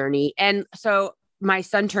own journey. And so my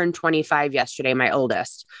son turned 25 yesterday, my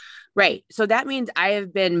oldest. Right. So that means I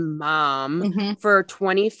have been mom for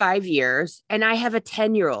 25 years and I have a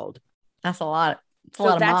 10-year-old. That's a lot.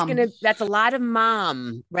 That's a lot of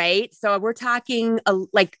mom. Right. So we're talking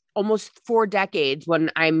like almost 4 decades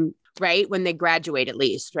when they graduate at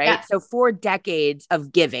least. Right. Yeah. So 4 decades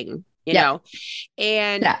of giving, you know,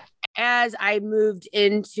 and as I moved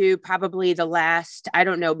into probably the last, I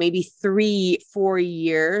don't know, maybe 3-4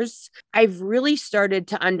 years, I've really started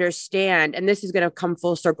to understand, and this is going to come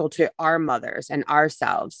full circle to our mothers and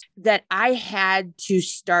ourselves, that I had to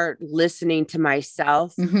start listening to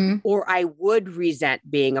myself or I would resent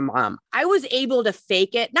being a mom. I was able to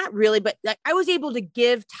fake it, not really, but I was able to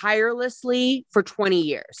give tirelessly for 20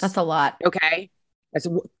 years. That's a lot. Okay. That's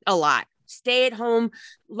a lot. Stay at home,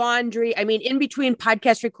 laundry. I mean, in between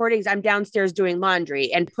podcast recordings, I'm downstairs doing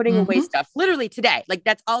laundry and putting away stuff literally today. Like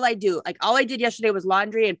that's all I do. Like all I did yesterday was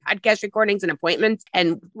laundry and podcast recordings and appointments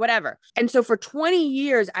and whatever. And so for 20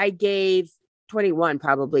 years, I gave 21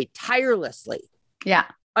 probably tirelessly. Yeah.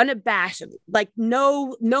 Unabashedly, like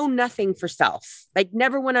nothing for self, like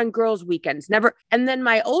never went on girls' weekends, never. And then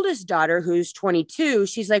my oldest daughter, who's 22,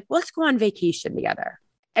 she's like, well, let's go on vacation together.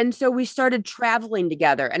 And so we started traveling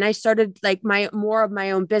together and I started like more of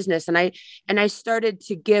my own business. And I started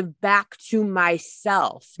to give back to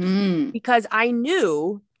myself because I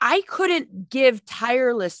knew I couldn't give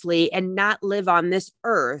tirelessly and not live on this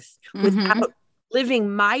earth without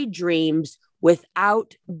living my dreams,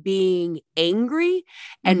 without being angry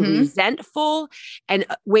and resentful and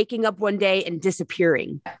waking up one day and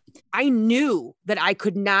disappearing. I knew that I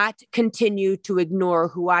could not continue to ignore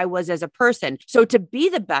who I was as a person. So to be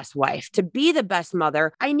the best wife, to be the best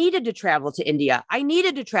mother, I needed to travel to India. I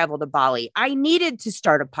needed to travel to Bali. I needed to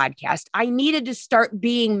start a podcast. I needed to start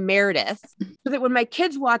being Meredith so that when my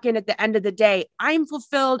kids walk in at the end of the day, I'm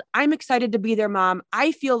fulfilled. I'm excited to be their mom.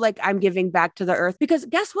 I feel like I'm giving back to the earth because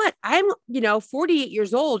guess what? I'm, 48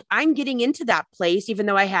 years old. I'm getting into that place, even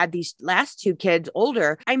though I had these last 2 kids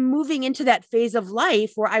older, I'm moving into that phase of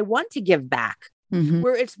life where I want to give back.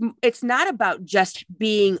 Where it's not about just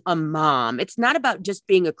being a mom. It's not about just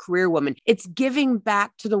being a career woman. It's giving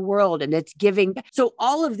back to the world and it's giving. So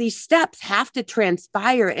all of these steps have to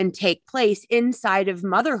transpire and take place inside of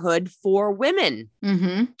motherhood for women.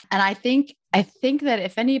 And I think that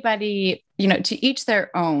if anybody, to each their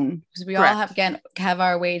own, because we all have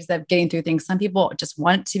our ways of getting through things. Some people just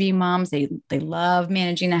want to be moms. They love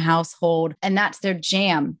managing a household and that's their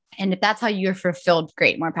jam. And if that's how you're fulfilled,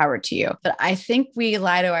 great, more power to you. But I think we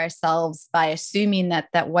lie to ourselves by assuming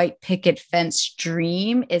that white picket fence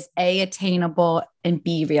dream is A, attainable and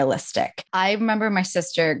B, realistic. I remember my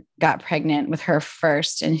sister got pregnant with her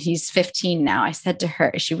first and he's 15 now. I said to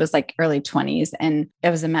her, she was like early 20s and it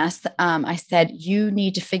was a mess. I said, you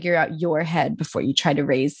need to figure out your head before you try to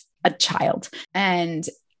raise a child. And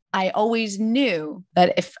I always knew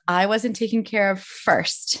that if I wasn't taken care of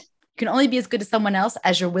first, you can only be as good to someone else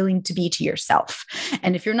as you're willing to be to yourself.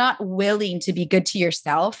 And if you're not willing to be good to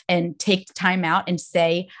yourself and take time out and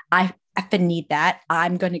say, I effing need that,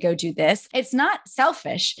 I'm going to go do this. It's not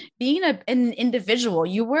selfish. Being an individual,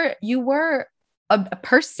 you were a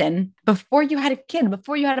person before you had a kid,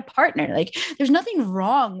 before you had a partner. Like there's nothing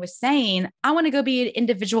wrong with saying, I want to go be an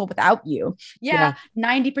individual without you. Yeah.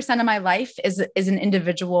 90% of my life is an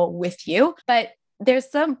individual with you, but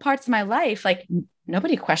there's some parts of my life, like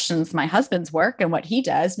nobody questions my husband's work and what he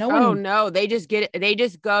does. No one. Oh no, they just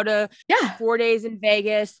go to 4 days in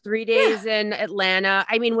Vegas, 3 days in Atlanta.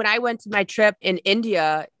 I mean, when I went to my trip in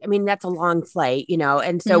India, I mean, that's a long flight,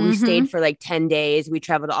 and so we stayed for like 10 days. We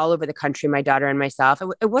traveled all over the country, my daughter and myself.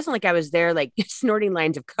 It wasn't like I was there, like snorting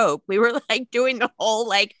lines of Coke. We were like doing the whole,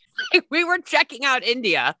 like we were checking out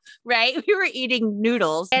India, right? We were eating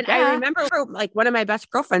noodles. And I remember like one of my best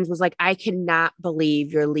girlfriends was like, I cannot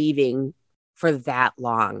believe you're leaving for that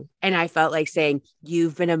long. And I felt like saying,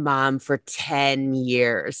 you've been a mom for 10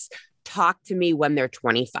 years. Talk to me when they're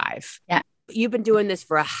 25. Yeah. You've been doing this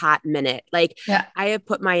for a hot minute. Like I have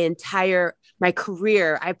put my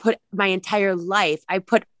career, I put my entire life, I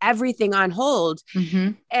put everything on hold.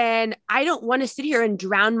 And I don't want to sit here and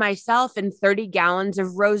drown myself in 30 gallons of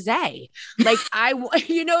rosé. Like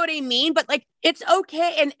you know what I mean? But like, it's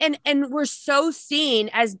okay. And we're so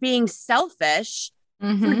seen as being selfish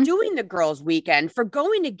for doing the girls' weekend, for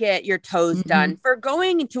going to get your toes done, for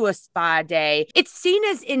going to a spa day. It's seen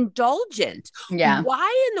as indulgent. Yeah.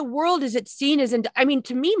 Why in the world is it seen as, I mean,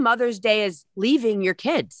 to me, Mother's Day is leaving your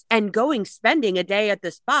kids and spending a day at the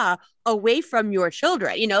spa away from your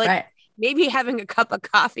children, maybe having a cup of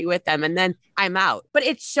coffee with them, and then I'm out. But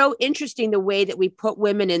it's so interesting the way that we put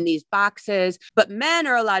women in these boxes, but men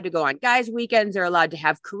are allowed to go on guys' weekends. They're allowed to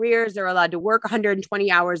have careers. They're allowed to work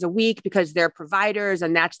 120 hours a week because they're providers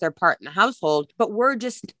and that's their part in the household. But we're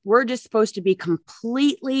just supposed to be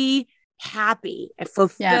completely happy and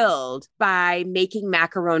fulfilled by making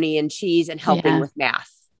macaroni and cheese and helping with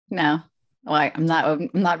math. No. Well, I'm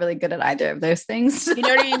not really good at either of those things. You know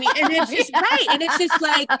what I mean? And it's just right. And it's just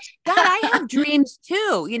like, God, I have dreams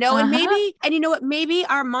too, you know, and you know what, maybe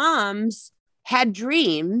our moms had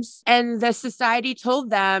dreams and the society told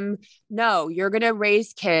them, no, you're going to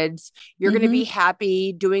raise kids. You're going to be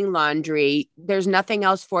happy doing laundry. There's nothing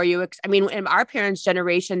else for you. I mean, in our parents'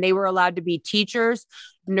 generation, they were allowed to be teachers,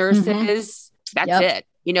 nurses. That's it.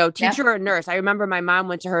 You know, teacher or nurse. I remember my mom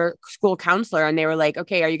went to her school counselor and they were like,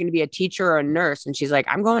 okay, are you going to be a teacher or a nurse? And she's like,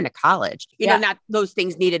 I'm going to college. You know, not those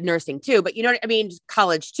things needed nursing too, but you know what I mean?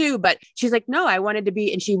 College too. But she's like, no, I wanted to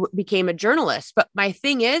be, and she became a journalist. But my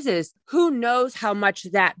thing is who knows how much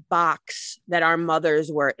that box that our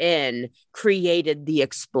mothers were in created the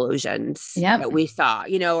explosions that we saw,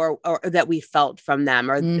 you know, or that we felt from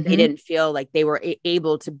them, or they didn't feel like they were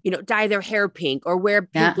able to, you know, dye their hair pink or wear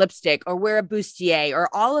pink lipstick or wear a bustier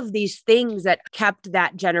or all of these things that kept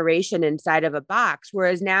that generation inside of a box.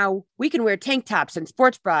 Whereas now we can wear tank tops and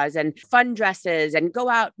sports bras and fun dresses and go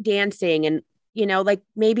out dancing. And, you know, like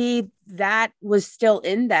maybe that was still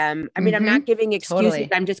in them. I mean, I'm not giving excuses. Totally.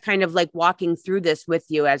 I'm just kind of like walking through this with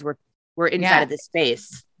you as we're inside of this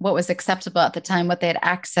space. What was acceptable at the time, what they had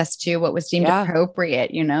access to, what was deemed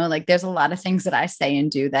appropriate, you know, like there's a lot of things that I say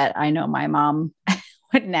and do that I know my mom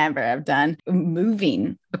would never have done.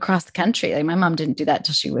 Moving across the country. Like my mom didn't do that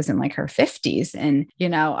till she was in like her 50s. And, you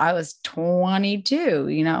know, I was 22,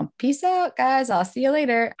 you know, peace out guys. I'll see you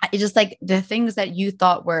later. It's just like the things that you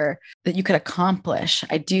thought that you could accomplish.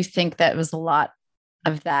 I do think that was a lot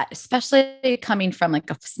of that, especially coming from like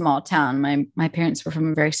a small town. My parents were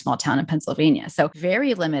from a very small town in Pennsylvania. So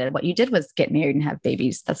very limited. What you did was get married and have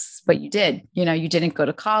babies. That's what you did. You know, you didn't go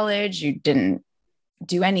to college. You didn't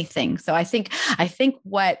do anything. So I think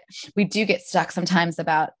what we do get stuck sometimes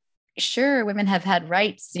about, sure, women have had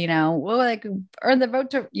rights, you know, well, like earn the vote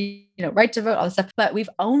to, you know, right to vote, all this stuff, but we've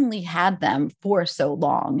only had them for so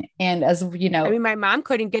long. And as you know, I mean, my mom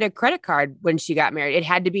couldn't get a credit card when she got married. It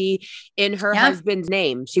had to be in her husband's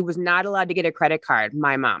name. She was not allowed to get a credit card,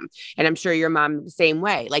 my mom. And I'm sure your mom the same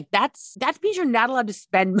way. Like that means you're not allowed to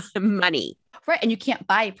spend money. Right. And you can't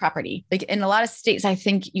buy property. Like in a lot of states, I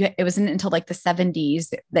think it wasn't until like the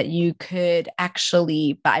 70s that you could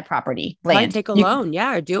actually buy property, land. Take a loan.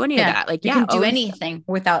 Or do any of that. Like, you can do anything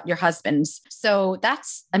without your husband's. So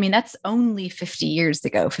that's only 50 years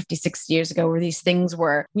ago, 50, 60 years ago, where these things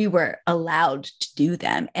we were allowed to do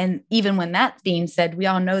them. And even when that's being said, we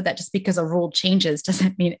all know that just because a rule changes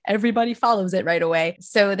doesn't mean everybody follows it right away.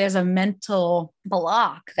 So there's a mental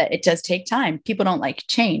block that it does take time. People don't like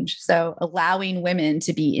change. So allowing women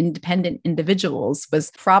to be independent individuals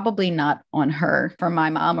was probably not on her, for my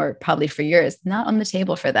mom, or probably for yours, not on the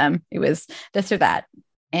table for them. It was this or that.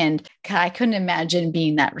 And I couldn't imagine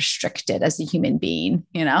being that restricted as a human being,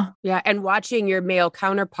 you know? Yeah. And watching your male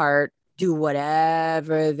counterpart do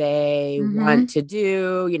whatever they want to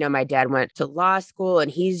do. You know, my dad went to law school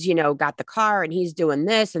and he's, you know, got the car and he's doing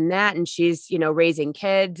this and that. And she's, you know, raising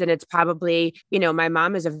kids. And it's probably, you know, my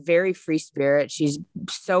mom is a very free spirit. She's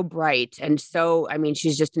so bright. And so, I mean,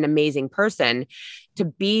 she's just an amazing person to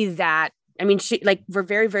be that. I mean, we're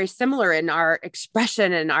very, very similar in our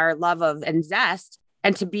expression and our love of and zest.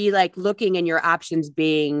 And to be like looking in your options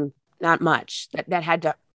being not much, that had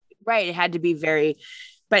to, right. It had to be very,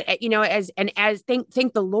 but you know,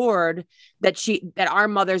 thank the Lord that our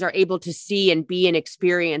mothers are able to see and be and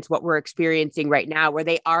experience what we're experiencing right now, where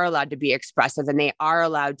they are allowed to be expressive and they are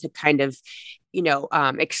allowed to kind of, you know,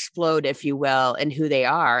 explode, if you will, in who they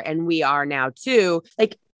are. And we are now too,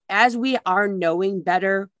 like, as we are knowing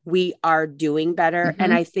better, we are doing better.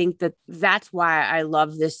 And I think that's why I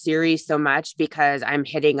love this series so much, because I'm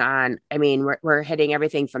hitting on, I mean, we're hitting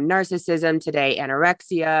everything from narcissism today,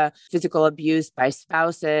 anorexia, physical abuse by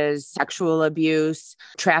spouses, sexual abuse,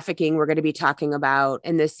 trafficking. We're going to be talking about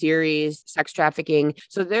in this series, sex trafficking.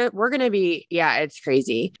 So we're going to be, it's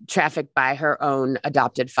crazy, trafficked by her own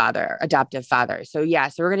adoptive father. So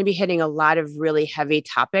so we're going to be hitting a lot of really heavy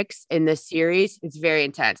topics in this series. It's very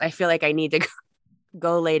intense. I feel like I need to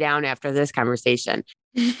go lay down after this conversation.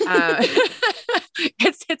 It's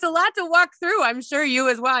a lot to walk through. I'm sure you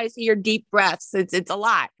as well. I see your deep breaths. It's a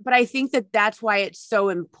lot, but I think that's why it's so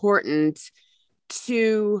important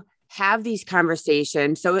to have these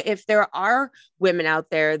conversations. So if there are women out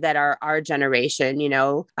there that are our generation,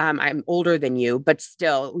 I'm older than you, but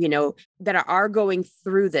still, that are going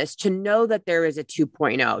through this, to know that there is a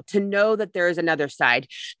 2.0, to know that there is another side,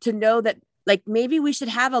 to know that like maybe we should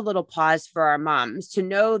have a little pause for our moms, to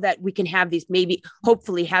know that we can have these, maybe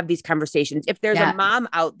hopefully have these conversations. If there's a mom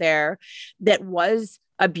out there that was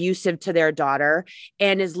abusive to their daughter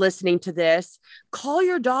and is listening to this, call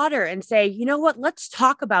your daughter and say, you know what, let's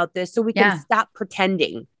talk about this so we can stop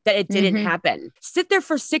pretending that it didn't happen. Sit there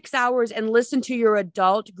for 6 hours and listen to your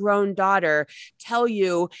adult grown daughter tell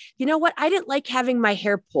you, you know what, I didn't like having my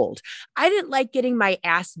hair pulled. I didn't like getting my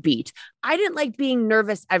ass beat. I didn't like being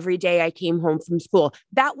nervous every day I came home from school.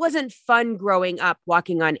 That wasn't fun growing up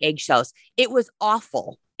walking on eggshells. It was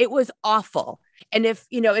awful. It was awful. And if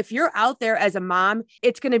you're out there as a mom,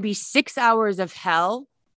 it's going to be 6 hours of hell,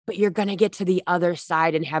 but you're going to get to the other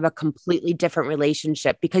side and have a completely different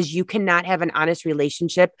relationship, because you cannot have an honest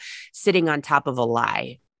relationship sitting on top of a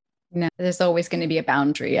lie. No, there's always going to be a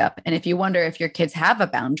boundary up. And if you wonder if your kids have a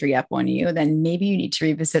boundary up on you, then maybe you need to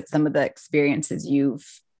revisit some of the experiences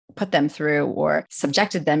you've put them through or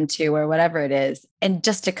subjected them to, or whatever it is. And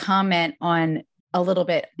just to comment on a little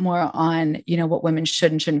bit more on, what women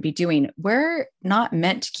should and shouldn't be doing. We're not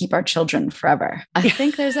meant to keep our children forever. I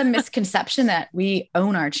think there's a misconception that we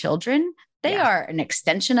own our children. They are an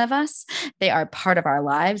extension of us. They are part of our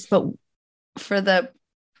lives. But for the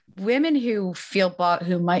women who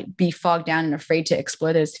who might be fogged down and afraid to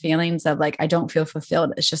explore those feelings of like, I don't feel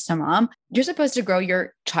fulfilled, it's just a mom. You're supposed to grow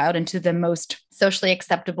your child into the most socially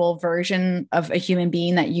acceptable version of a human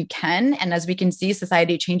being that you can. And as we can see,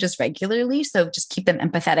 society changes regularly. So just keep them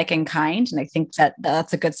empathetic and kind. And I think that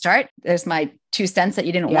that's a good start. There's my 2 cents that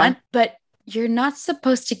you didn't want, but you're not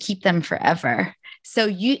supposed to keep them forever. So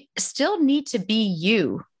you still need to be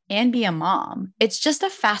you and be a mom. It's just a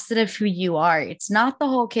facet of who you are. It's not the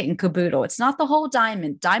whole kit and caboodle. It's not the whole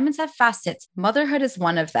diamond. Diamonds have facets. Motherhood is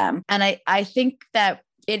one of them. And I think that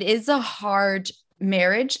it is a hard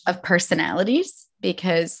marriage of personalities,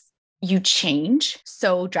 because you change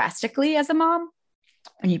so drastically as a mom.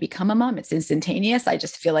 When you become a mom, it's instantaneous. I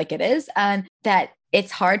just feel like it is. And that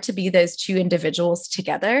it's hard to be those two individuals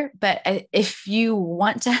together. But if you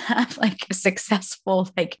want to have like a successful,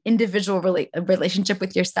 like individual relationship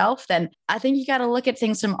with yourself, then I think you got to look at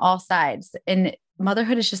things from all sides. And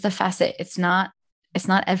motherhood is just a facet. It's not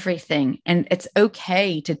everything. And it's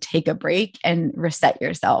okay to take a break and reset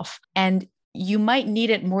yourself. And you might need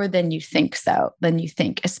it more than you think,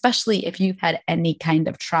 especially if you've had any kind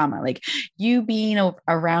of trauma. Like you being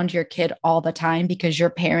around your kid all the time because your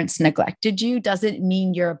parents neglected you doesn't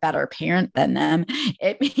mean you're a better parent than them.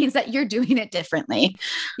 It means that you're doing it differently.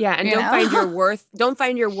 Yeah. And don't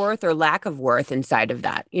find your worth or lack of worth inside of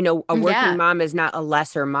that. A working mom is not a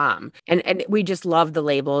lesser mom. And we just love the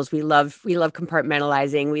labels. We love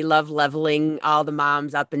compartmentalizing. We love leveling all the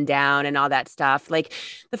moms up and down and all that stuff. Like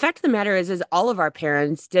the fact of the matter is all of our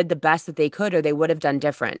parents did the best that they could, or they would have done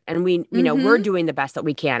different. And we, we're doing the best that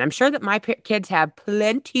we can. I'm sure that my kids have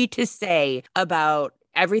plenty to say about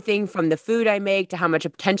everything from the food I make to how much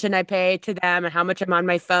attention I pay to them and how much I'm on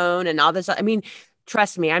my phone and all this. I mean,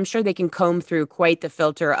 trust me, I'm sure they can comb through quite the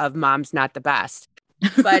filter of mom's not the best,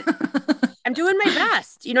 but I'm doing my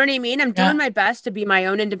best. You know what I mean? I'm doing my best to be my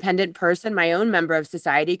own independent person, my own member of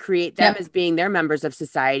society, create them as being their members of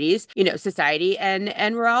society.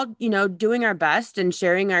 And we're all, doing our best and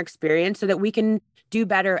sharing our experience so that we can do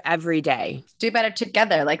better every day. Do better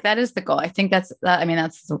together. Like that is the goal. I think that's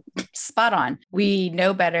spot on. We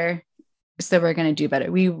know better, so we're going to do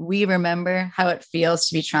better. We remember how it feels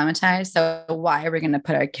to be traumatized. So why are we going to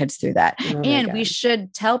put our kids through that? We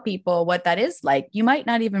should tell people what that is like. You might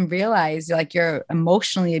not even realize like you're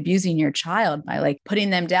emotionally abusing your child by like putting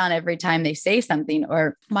them down every time they say something.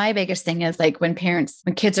 Or my biggest thing is like when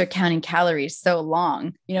kids are counting calories so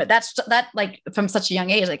long, that like from such a young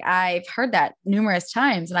age, like I've heard that numerous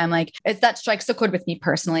times. And I'm like, that strikes a chord with me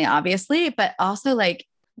personally, obviously, but also like,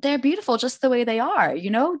 they're beautiful just the way they are,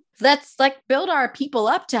 let's like build our people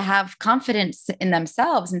up to have confidence in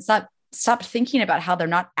themselves and stop thinking about how they're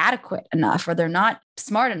not adequate enough, or they're not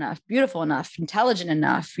smart enough, beautiful enough, intelligent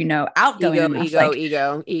enough, outgoing enough.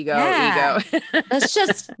 Ego. Let's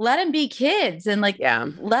just let them be kids and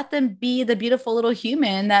let them be the beautiful little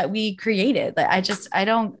human that we created. Like,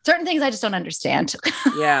 certain things I just don't understand.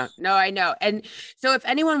 Yeah, no, I know. And so if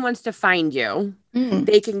anyone wants to find you,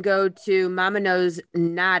 they can go to Mama Knows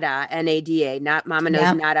Nada, N-A-D-A, not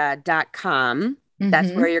mamaknowsnada.com.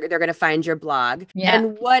 That's where they're going to find your blog. Yeah.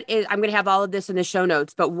 And I'm going to have all of this in the show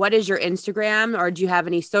notes, but what is your Instagram, or do you have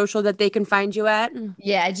any social that they can find you at?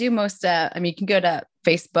 Yeah, I do most, you can go to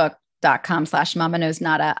Facebook, Facebook.com/Mama Knows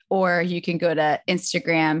Nada, or you can go to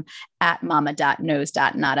Instagram at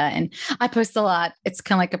mama.knows.nada. And I post a lot. It's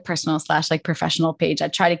kind of like a personal / like professional page. I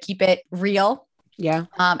try to keep it real. Yeah.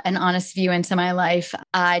 An honest view into my life.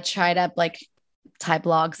 I try to like tie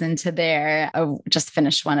blogs into there. I just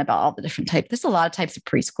finished one about all the different types. There's a lot of types of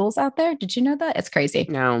preschools out there. Did you know that? It's crazy.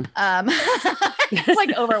 No. It's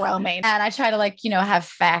like overwhelming. And I try to like, have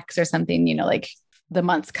facts or something, like the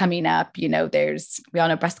months coming up, we all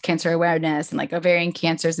know breast cancer awareness and like ovarian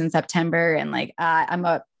cancers in September. And like, I'm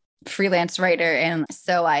a freelance writer. And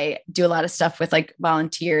so I do a lot of stuff with like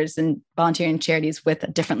volunteers and volunteering charities with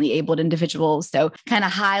differently abled individuals. So kind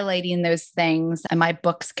of highlighting those things. And my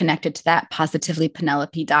book's connected to that,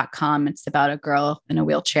 positivelypenelope.com. It's about a girl in a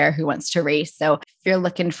wheelchair who wants to race. So if you're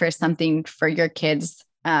looking for something for your kids,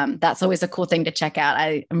 that's always a cool thing to check out.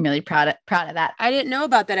 I'm really proud of that. I didn't know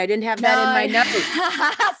about that. I didn't have that in my notes.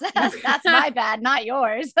 That's my bad, not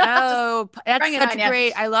yours. Oh, that's such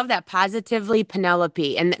great. I love that. Positively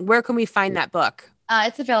Penelope. And where can we find that book?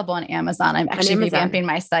 It's available on Amazon. I'm actually revamping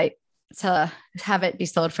my site to have it be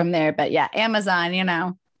sold from there. But yeah, Amazon,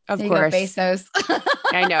 Of there course. You go, Bezos.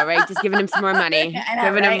 I know, right? Just giving him some more money.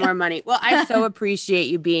 Him more money. Well, I so appreciate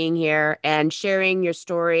you being here and sharing your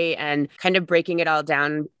story and kind of breaking it all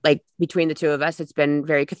down, like between the two of us. It's been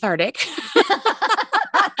very cathartic.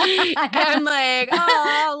 I'm like,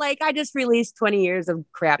 I just released 20 years of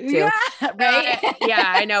crap too. Yeah, right. Yeah,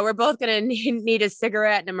 I know. We're both going to need a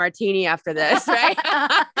cigarette and a martini after this, right?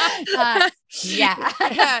 Yeah.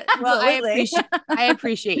 Well, I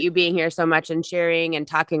appreciate you being here so much and sharing and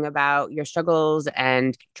talking about your struggles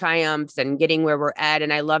and triumphs and getting where we're at.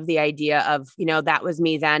 And I love the idea of, that was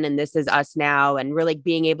me then and this is us now, and really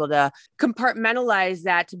being able to compartmentalize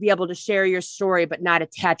that, to be able to share your story, but not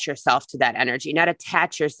attach yourself to that energy, not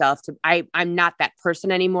attach yourself to, I'm not that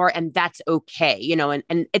person anymore. And that's okay,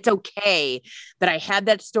 and it's okay that I had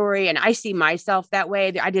that story and I see myself that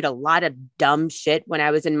way. I did a lot of dumb shit when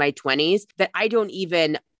I was in my 20s that I don't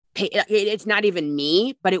even pay. It's not even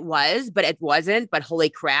me, but it wasn't, but holy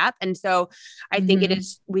crap. And so I think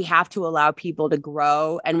we have to allow people to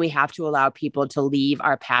grow, and we have to allow people to leave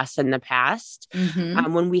our past in the past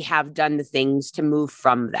when we have done the things to move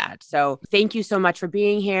from that. So thank you so much for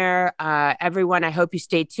being here. Everyone, I hope you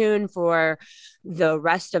stay tuned for the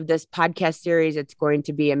rest of this podcast series. It's going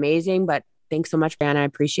to be amazing, but thanks so much, Brianna. I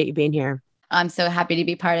appreciate you being here. I'm so happy to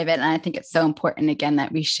be part of it. And I think it's so important, again,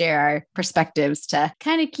 that we share our perspectives to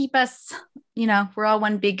kind of keep us, we're all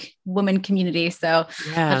one big woman community. So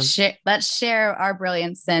let's share our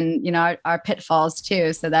brilliance and, our pitfalls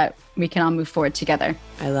too, so that we can all move forward together.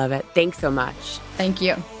 I love it. Thanks so much. Thank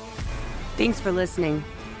you. Thanks for listening.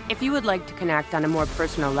 If you would like to connect on a more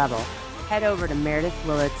personal level, head over to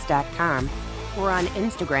meredithwillits.com or on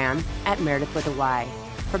Instagram at Meredith with a Y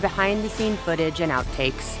for behind the scene footage and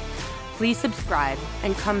outtakes. Please subscribe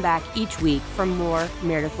and come back each week for more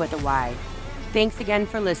Meredith with a Y. Thanks again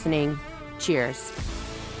for listening. Cheers.